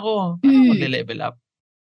magaling na ako. Paano mag-level up?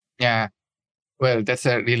 Yeah. Well, that's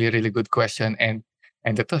a really, really good question. And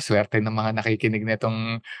ito, swerte ng mga nakikinig na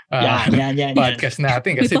itong podcast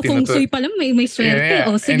natin. Kasi may pa-fungsoy pa lang, may swerte.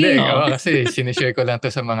 Sige. Kasi sinishare ko lang to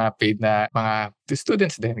sa mga paid na mga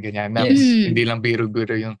students din. Ganyan. Hindi lang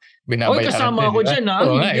biro-biro yung binabayaran. Kasama ako dyan.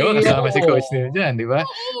 Oo nga, kasama si Coach nila dyan, di ba?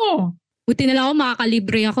 Buti na lang ako,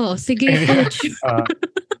 makakalibre ako. Sige, Coach.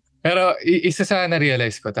 Pero isa sa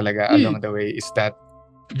na-realize ko talaga along the way is that,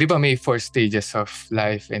 di ba may 4 stages of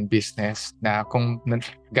life and business na kung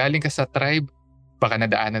galing ka sa tribe, baka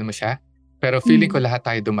nadaanan mo siya. Pero feeling ko lahat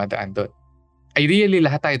tayo dumadaan doon. Ideally,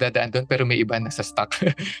 lahat tayo dadaan doon, pero may iba na sa stuck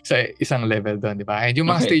sa isang level doon, di ba? And yung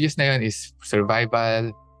mga stages na yun is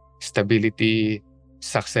survival, stability,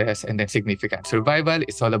 success, and then significance. Survival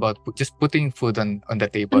is all about just putting food on the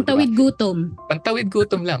table. Pantawid gutom. Pantawid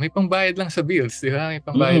gutom lang. May pangbayad lang sa bills, di ba? May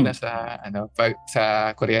pangbayad lang sa,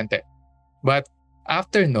 sa kuryente. But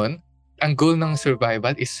after nun, ang goal ng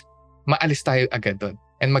survival is maalis tayo agad doon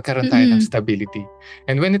and magkaroon tayo ng stability.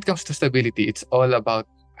 And when it comes to stability, it's all about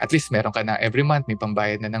at least meron ka na every month, may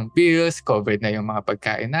pambayad na ng bills, covered na yung mga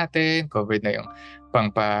pagkain natin, covered na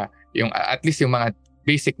yung at least yung mga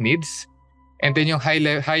basic needs. And then yung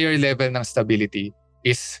higher level ng stability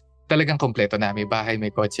is talagang kompleto na. May bahay, may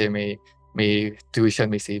kotse, may tuition,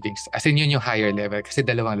 may savings. As in yun yung higher level kasi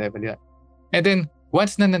dalawang level yun. And then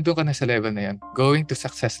once na nandun ka na sa level na yun, going to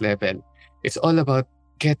success level, it's all about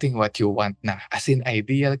getting what you want na. As in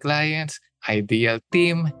ideal clients, ideal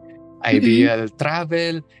team, ideal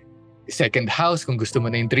travel, second house kung gusto mo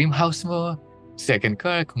na yung dream house mo, second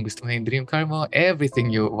car kung gusto mo na yung dream car mo,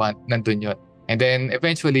 everything you want, nandun yun. And then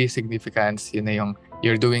eventually, significance, yun na yung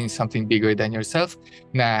you're doing something bigger than yourself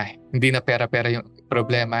na hindi na pera-pera yung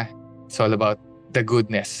problema. It's all about the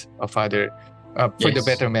goodness of other, for the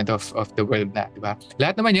betterment of the world na, di ba?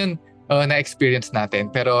 Lahat naman yun na-experience natin,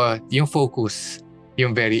 pero yung focus,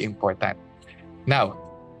 yung very important. Now,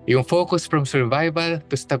 yung focus from survival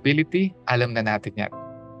to stability, alam na natin yan.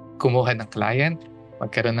 Kumuha ng client,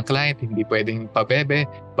 magkaroon ng client, hindi pwedeng pabebe,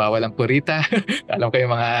 bawal ang purita. Alam ko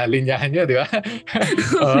yung mga linyahan nyo, di ba?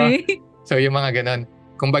 Okay. So yung mga ganon,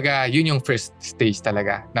 kumbaga yun yung first stage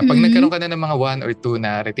talaga. Na pag nagkaroon ka na ng mga 1 or 2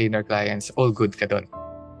 na retainer clients, all good ka doon.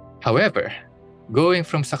 However, going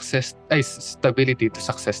from stability to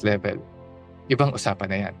success level, ibang usapan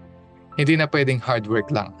na yan. Hindi na pwedeng hard work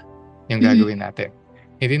lang yung gagawin natin.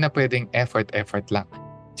 Hindi na pwedeng effort lang.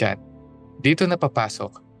 Diyan. Dito na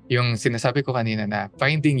papasok yung sinasabi ko kanina na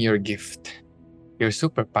finding your gift, your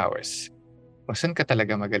superpowers. Kung saan ka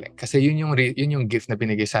talaga magaling. Kasi yun yung gift na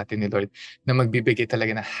binigay sa atin ni Lord na magbibigay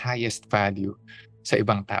talaga ng highest value sa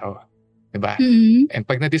ibang tao. Diba? And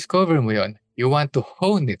pag na-discover mo yun, you want to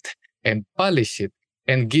hone it and polish it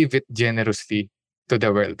and give it generously to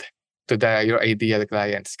the world, to your ideal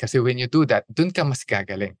clients. Kasi when you do that, dun ka mas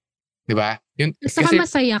gagaling. Diba? Saka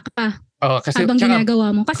masaya ka kasi, habang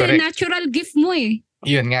ginagawa mo. Kasi correct. Natural gift mo eh.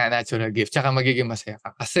 Yun nga, natural gift. Tsaka magiging masaya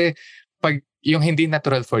ka. Kasi pag yung hindi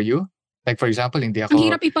natural for you, like for example, hindi ako... Ang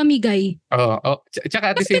hirap ipamigay.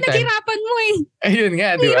 Tsaka at the Kasi same time... pinaghirapan mo eh. Ayun nga,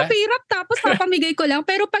 di ba? Hirap tapos papamigay ko lang.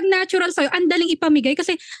 Pero pag natural sa'yo, ang daling ipamigay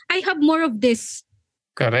kasi I have more of this.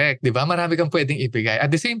 Correct. Di ba? Marami kang pwedeng ibigay. At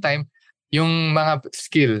the same time, yung mga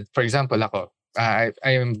skill, for example ako, I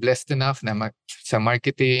am blessed enough na sa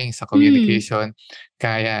marketing, sa communication,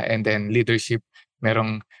 kaya, and then leadership,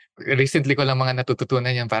 recently ko lang mga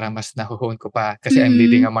natututunan yan para mas nahuhon ko pa. Kasi I'm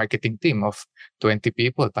leading a marketing team of 20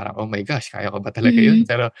 people. Parang, oh my gosh, kaya ko ba talaga yun?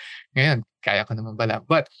 Pero ngayon, kaya ko naman pala.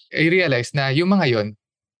 But I realized na yung mga yun,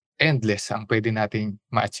 endless ang pwede nating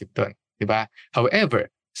ma-achieve doon. Diba? However,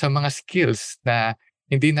 sa mga skills na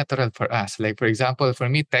hindi natural for us, like for example, for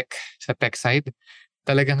me, sa tech side,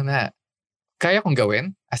 talagang na kaya kong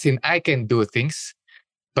gawin. As in, I can do things,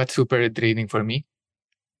 but super draining for me.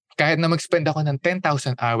 Kahit na mag-spend ako ng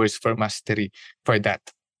 10,000 hours for mastery for that.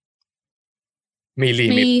 May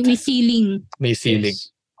limit. May ceiling. May ceiling.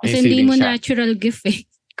 Yes. Kasi hindi mo natural gift eh.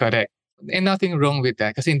 Correct. And nothing wrong with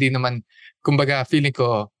that. Kasi hindi naman, kumbaga, feeling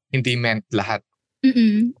ko, hindi meant lahat.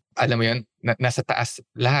 Alam mo yun, nasa taas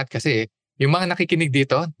lahat. Kasi yung mga nakikinig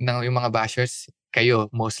dito, yung mga bashers,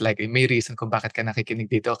 kayo, most likely, may reason kung bakit ka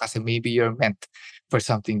nakikinig dito kasi maybe you're meant for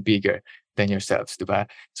something bigger than yourselves, di ba?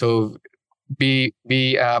 So,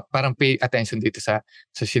 parang pay attention dito sa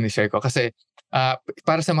sinishare ko. Kasi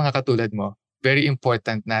para sa mga katulad mo, very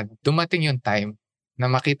important na dumating yung time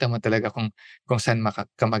na makita mo talaga kung saan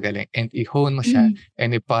ka magaling and i-hone mo siya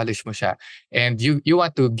and i-polish mo siya. And you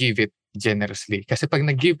want to give it generously. Kasi pag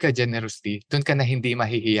nag-give ka generously, dun ka na hindi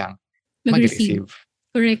mahihiyang mag-receive.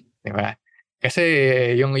 Correct. Di ba? Kasi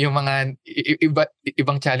yung mga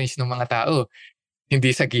ibang challenge ng mga tao,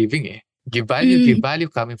 hindi sa giving eh. Give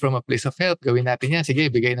value coming from a place of help. Gawin natin yan. Sige,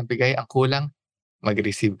 bigay ng bigay. Ang kulang,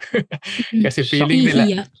 mag-receive. Kasi feeling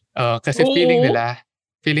nila,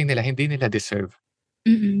 feeling nila hindi nila deserve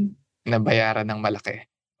na bayaran ng malaki.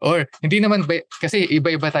 Or hindi naman, kasi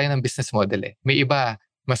iba-iba tayo ng business model eh. May iba,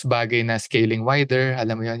 mas bagay na scaling wider.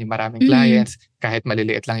 Alam mo yun, yung maraming clients, kahit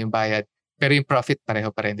maliliit lang yung bayad. Pero yung profit, pareho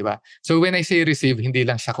pa rin, di ba? So when I say receive, hindi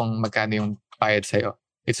lang siya kung magkano yung bayad sa'yo.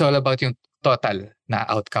 It's all about yung total na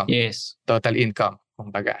outcome. Yes. Total income,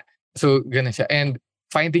 kumbaga. So, ganun siya. And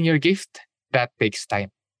finding your gift, that takes time.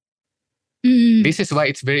 This is why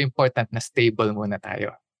it's very important na stable muna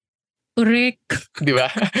tayo. Correct. Di ba?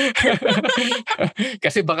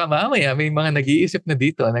 Kasi baka mamaya may mga nag-iisip na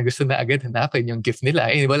dito na gusto na agad hanapin yung gift nila.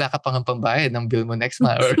 Eh, wala ka pang pambayad ng bill mo next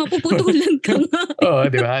month. Or, mapuputulan ka nga.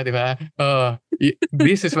 di ba? Di ba?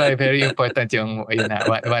 This is why very important yung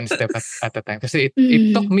one step at a time. Kasi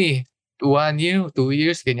it took me 1 year, 2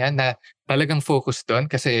 years, ganyan, na talagang focus doon.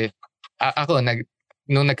 Kasi ako,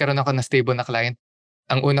 nung nagkaroon ako ng stable na client,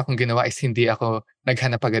 ang una kong ginawa is hindi ako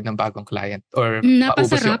naghanap agad ng bagong client or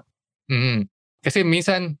maubos yung... Napasarap. Kasi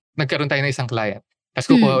minsan, nagkaroon tayo ng isang client,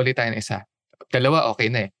 tapos kukuha ulit tayo ng isa. 2,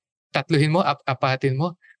 okay na eh. 3 mo, apatin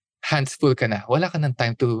mo, hands full ka na. Wala ka ng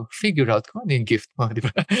time to figure out kung ano yung gift mo, di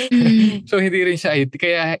ba? So, hindi rin siya,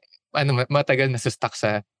 kaya matagal na stuck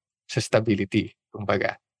sa stability,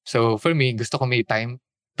 kumbaga. So, for me, gusto ko may time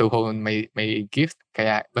to hone may gift.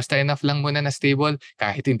 Kaya basta enough lang muna na stable.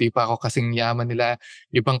 Kahit hindi pa ako kasing yaman nila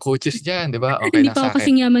ibang coaches dyan, di ba? Okay Hindi lang pa sa ako akin.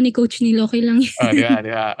 kasing yaman ni Coach Neil, okay lang. Di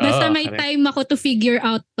ba? Basta may time ako to figure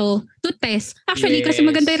out to test. Actually, kasi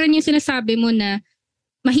maganda rin yung sinasabi mo na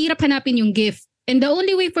mahirap hanapin yung gift. And the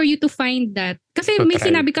only way for you to find that, kasi may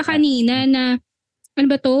sinabi ka kanina na, ano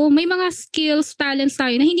ba to, may mga skills, talents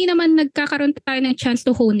tayo na hindi naman nagkakaroon tayo ng chance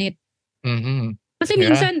to hone it. Kasi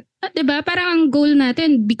minsan, diba, parang ang goal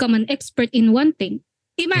natin, become an expert in one thing.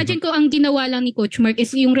 Imagine ko ang ginawa lang ni Coach Mark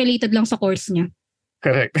is yung related lang sa course niya.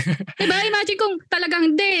 Correct. Diba, imagine kung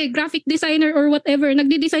talagang graphic designer or whatever,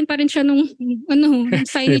 nagdi-design pa rin siya nung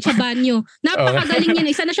signage sa banyo. Napakagaling niya.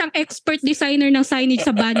 Isa na siyang expert designer ng signage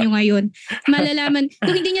sa banyo ngayon. Malalaman,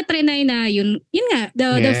 kung hindi niya trinay na yun nga,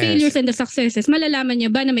 the failures and the successes, malalaman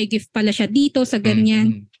niya ba na may gift pala siya dito sa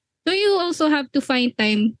ganyan. So you also have to find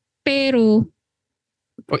time, pero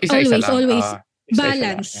always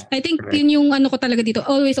balance. I think yun yung ko talaga dito.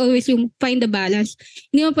 Always yung find the balance.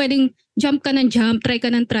 Hindi mo pwedeng jump ka ng jump, try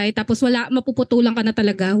ka ng try, tapos mapuputulan ka na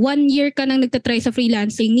talaga. 1 year ka nang nagtatry sa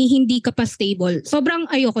freelancing, hindi ka pa stable. Sobrang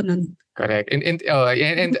ayoko nun. Correct.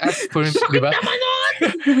 And as for, di ba?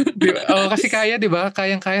 Kasi kaya, di ba?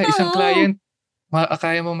 Kayang-kaya. Isang client,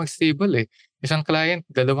 kaya mo mag-stable eh. Isang client,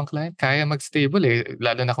 2 client, kaya mag-stable eh.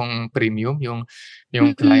 Lalo na kung premium yung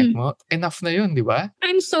client mo. Enough na yun, di ba?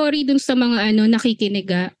 I'm sorry dun sa mga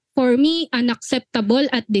nakikinig. For me, unacceptable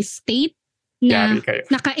at this state na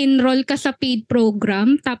naka-enroll ka sa paid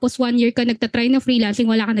program tapos 1 year ka nagtatry na freelancing,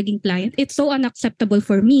 wala ka naging client. It's so unacceptable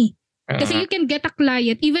for me. Kasi you can get a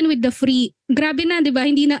client even with the free. Grabe na, di ba?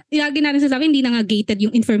 Lagi natin sasabihin, hindi na nga gated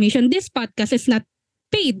yung information. This podcast is not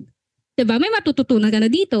paid. Diba? May matututunan ka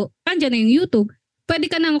na dito. Andiyan na yung YouTube.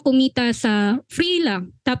 Pwede ka nang kumita sa free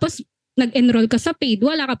lang. Tapos, nag-enroll ka sa paid.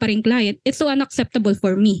 Wala ka pa rin client. It's so unacceptable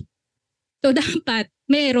for me. So, dapat,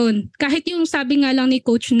 meron. Kahit yung sabi nga lang ni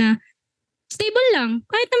Coach na, stable lang.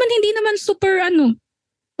 Kahit naman hindi naman super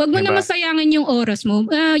Wag mo na masayangin yung oras mo.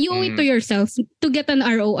 You owe it to yourself to get an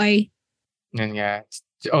ROI. Yan nga.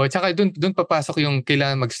 Tsaka dun papasok yung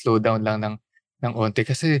kailangan mag-slow down lang ng onte.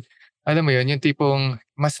 Kasi, alam mo yun, yung tipong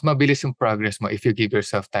mas mabilis yung progress mo if you give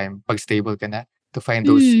yourself time pag stable ka na to find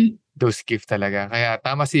those gift talaga. Kaya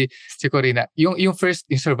tama si Corina. Yung first,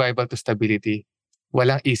 yung survival to stability,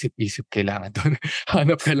 walang isip-isip kailangan doon.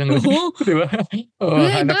 Hanap ka lang. Di ba?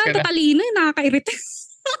 Hanap ka na. Talino, nakaka-irita.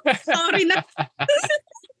 Sorry na.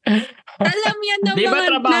 Alam yan ng mga nasa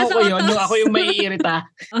trabaho ko yun, yung ako yung may irita.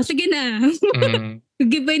 Sige na.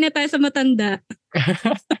 Give-bye na tayo sa matanda.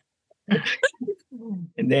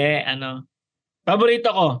 Hindi, paborito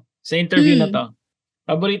ko sa interview na to.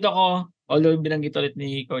 Paborito ko, although binanggit ulit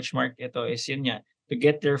ni Coach Mark, ito is yun nga, to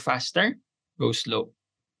get there faster, go slow.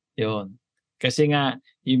 Yun. Kasi nga,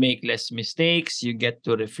 you make less mistakes, you get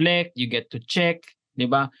to reflect, you get to check, di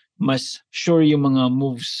ba? Mas sure yung mga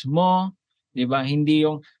moves mo, di ba? Hindi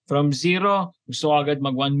yung from 0, gusto ko agad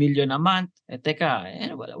mag 1 million a month. Teka,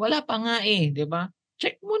 wala pa nga di ba?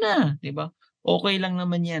 Check mo na, di ba? Okay lang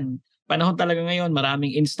naman yan. Panahon talaga ngayon,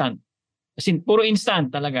 maraming instant. As in, puro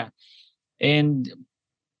instant talaga. And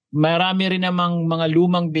marami rin namang mga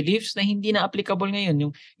lumang beliefs na hindi na applicable ngayon.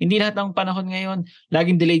 Yung hindi lahat ng panahon ngayon,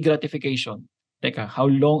 laging delayed gratification. Teka,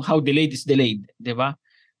 how delayed is delayed, di ba?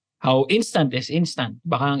 How instant is instant.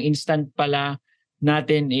 Baka ang instant pala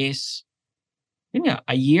natin is, yun nga,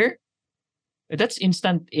 a year? That's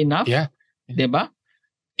instant enough. Yeah. Di ba?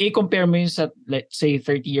 I-compare mo yun sa, let's say,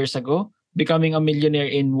 30 years ago, becoming a millionaire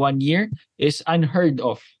in 1 year is unheard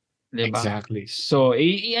of. Diba? Exactly. So,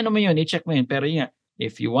 ano mo yun, i-check mo yun. Pero yun,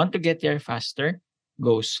 if you want to get there faster,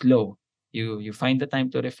 go slow. You find the time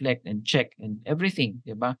to reflect and check and everything,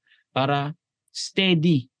 diba? Para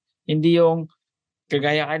steady. Hindi yung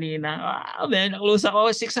kagaya kanina, naklose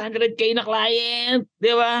ako, 600K na client,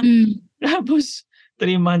 diba? Tapos,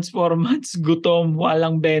 3 months, 4 months, gutom,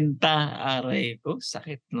 walang benta. Aray ko,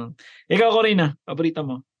 sakit nun. Ikaw, Corina, paborito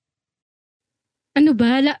mo? Ano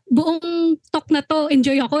ba? Buong talk na to,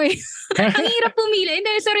 enjoy ako Ang hirap pumili.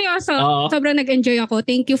 Hindi, seryoso. Sobrang nag-enjoy ako.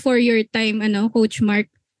 Thank you for your time, Coach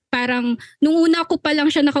Mark. Parang, nung una ko pa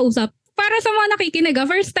lang siya nakausap, para sa mga nakikinig,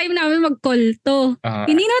 first time namin mag-call to.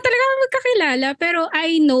 Hindi na talaga kami magkakilala, pero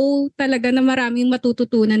I know talaga na maraming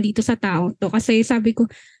matututunan dito sa tao to. Kasi sabi ko,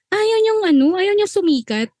 ayaw niyang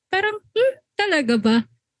sumikat. Parang, talaga ba?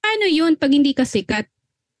 Ano yun pag hindi ka sikat?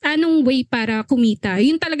 Anong way para kumita?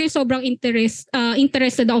 Yun talaga yung sobrang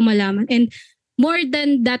interested ako malaman. And more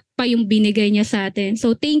than that pa yung binigay niya sa atin.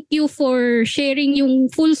 So thank you for sharing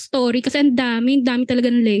yung full story kasi ang dami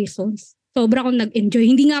talaga ng lessons. Sobra akong nag-enjoy.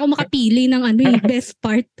 Hindi nga ako makapili ng yung best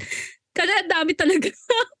part. Kasi ang dami talaga.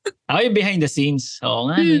 Yung behind the scenes. Oo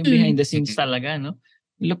nga, yung behind the scenes talaga, no?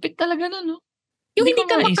 Lupit talaga na, no? Yung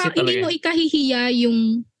hindi mo ikahihiya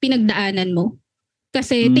yung pinagdaanan mo.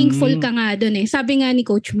 Kasi thankful ka nga doon eh. Sabi nga ni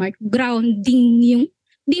Coach Mark, grounding yung,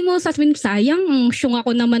 di mo sasabihin, sayang, syung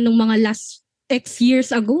ako naman nung mga last X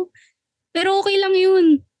years ago. Pero okay lang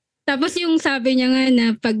yun. Tapos yung sabi niya nga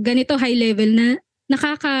na pag ganito high level na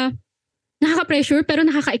nakaka-pressure pero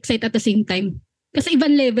nakaka-excite at the same time. Kasi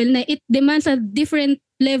ibang level na it demands a different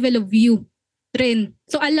level of you rin.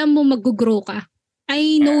 So alam mo mag-grow ka.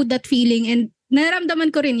 I know that feeling and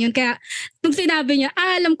naramdaman ko rin yun. Kaya nung sinabi niya,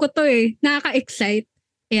 alam ko to eh. Nakaka-excite.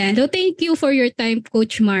 Yeah. So thank you for your time,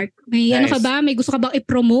 Coach Mark. May ano ka ba? May gusto ka ba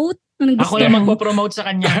i-promote? Ako na magpo-promote sa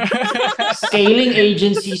kanya. Scaling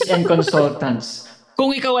agencies and consultants. Kung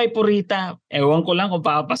ikaw ay purita, ewan ko lang kung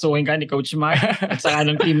papasukin ka ni Coach Mark at saka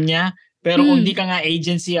ng team niya. Pero kung di ka nga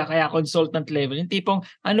agency, kaya consultant level, yung tipong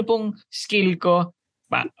ano pong skill ko,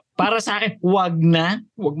 para sa akin, wag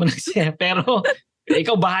mo na siya. Pero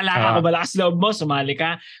ikaw bahala ka kung malakas loob mo, sumali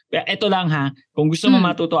ka. Ito lang ha, kung gusto mo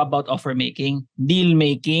matuto about offer making, deal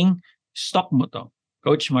making, stock mo to.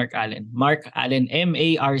 Coach Mark Allen. Mark Allen,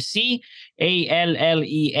 MarcAllen.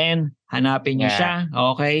 Hanapin niyo siya.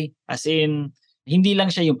 Okay? As in, hindi lang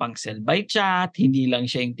siya yung pang-sell by chat, hindi lang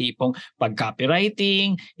siya yung tipong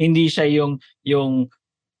pag-copywriting, hindi siya yung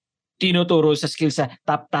tinuturo sa skills sa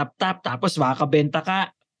tap, tapos makakabenta ka.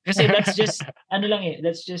 Kasi that's just,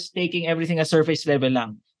 that's just taking everything at surface level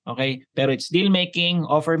lang. Okay? Pero it's deal making,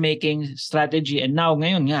 offer making, strategy, and now,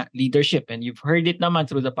 ngayon nga, leadership. And you've heard it naman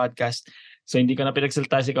through the podcast. So hindi ko na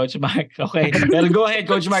pinagsalita si Coach Mark. Okay? Pero go ahead,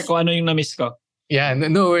 Coach Mark, kung ano yung na-miss ko. Yeah,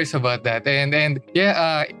 no worries about that. And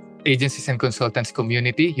yeah, agencies and consultants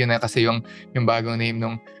community, yun na kasi yung bagong name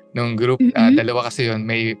nung group. Dalawa kasi yun,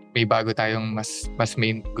 may bago tayong mas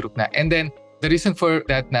main group na. And then, the reason for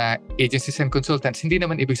that na agencies and consultants, hindi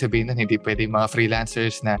naman ibig sabihin na hindi pwede mga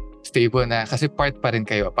freelancers na stable na kasi part pa rin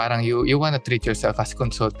kayo. Parang you wanna treat yourself as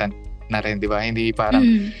consultant na rin, di ba? Hindi parang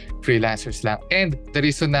freelancers lang. And the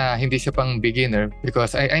reason na hindi siya pang beginner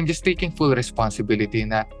because I'm just taking full responsibility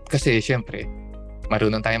na kasi syempre,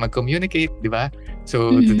 marunong tayo mag-communicate, di ba?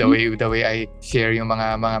 So the way I share yung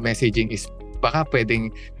mga messaging is baka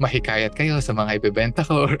pwedeng mahikayat kayo sa mga ibebenta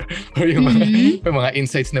ko or yung mga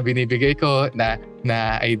insights na binibigay ko na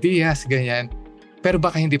ideas, ganyan. Pero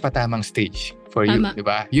baka hindi pa tamang stage for you, di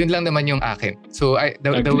ba? Yun lang naman yung akin. So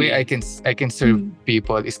the way I can serve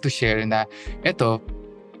people is to share na eto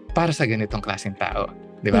para sa ganitong klaseng tao,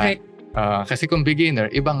 di ba? Kasi kung beginner,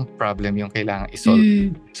 ibang problem yung kailangan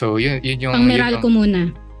i-solve. So yun yung pang-meral ko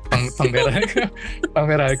muna.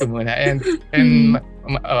 Pang-meral ko muna. And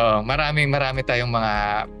marami tayong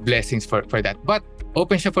mga blessings for that. But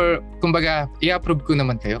open siya for, kumbaga, i-approve ko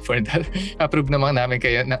naman kayo for that. Approve naman namin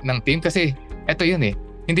kayo ng team kasi eto yun eh.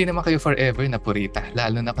 Hindi naman kayo forever na purita.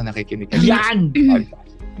 Lalo na kung nakikinig kayo. Yan!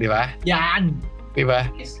 Di ba? Yan! Di ba?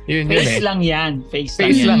 Yun face eh. lang yan. Face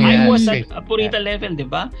lang yan. I was at a purita level, di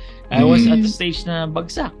ba? I was at the stage na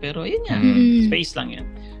bagsak. Pero yun yan. Space lang yan.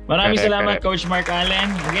 Maraming salamat, Coach Mark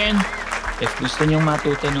Allen. Again, if gusto niyong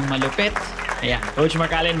matuto ng malupit, ayan, Coach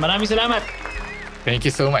Mark Allen, maraming salamat. Thank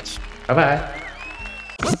you so much. Bye-bye.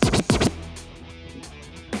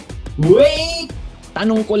 Wait!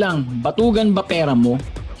 Tanong ko lang, batugan ba pera mo?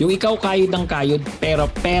 Yung ikaw kayod ng kayod, pero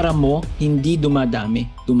pera mo hindi dumadami.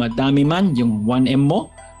 Dumadami man yung 1M mo,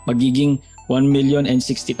 magiging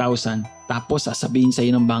 1,060,000. Tapos sasabihin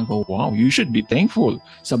sa'yo ng bangko, wow, you should be thankful.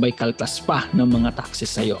 Sabay kaltas pa ng mga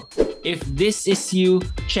taxes sa'yo. If this is you,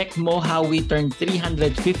 check mo how we turned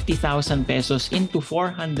 350,000 pesos into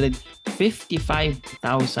 455,000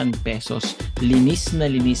 pesos. Linis na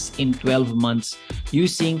linis in 12 months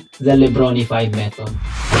using the Lebronify method.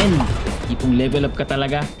 And kung level up ka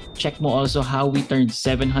talaga, check mo also how we turned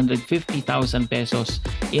 750,000 pesos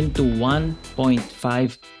into 1.5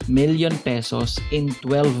 million pesos in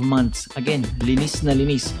 12 months. Again, linis na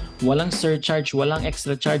linis. Walang surcharge, walang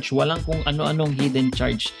extra charge, walang kung ano-anong hidden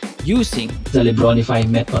charge using the Lebronify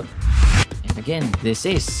method. And again, this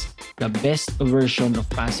is the best version of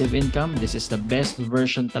passive income. This is the best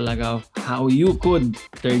version talaga of how you could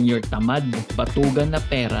turn your tamad, batugan na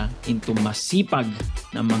pera into masipag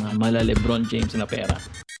na mga mala LeBron James na pera.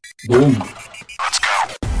 Boom!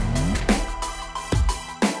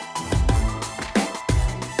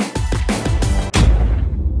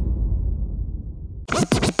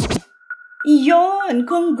 Yon!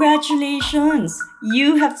 Congratulations!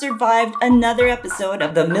 You have survived another episode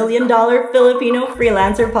of the $1 Million Filipino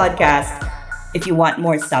Freelancer Podcast. If you want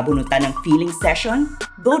more sabunutan ng feeling session,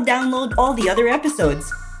 go download all the other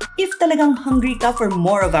episodes. If talagang hungry ka for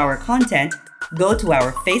more of our content, go to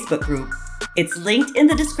our Facebook group. It's linked in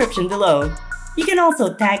the description below. You can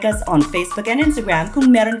also tag us on Facebook and Instagram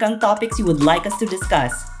kung meron kang topics you would like us to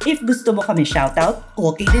discuss. If gusto mo kami shoutout,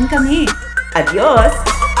 okay din kami. Adios!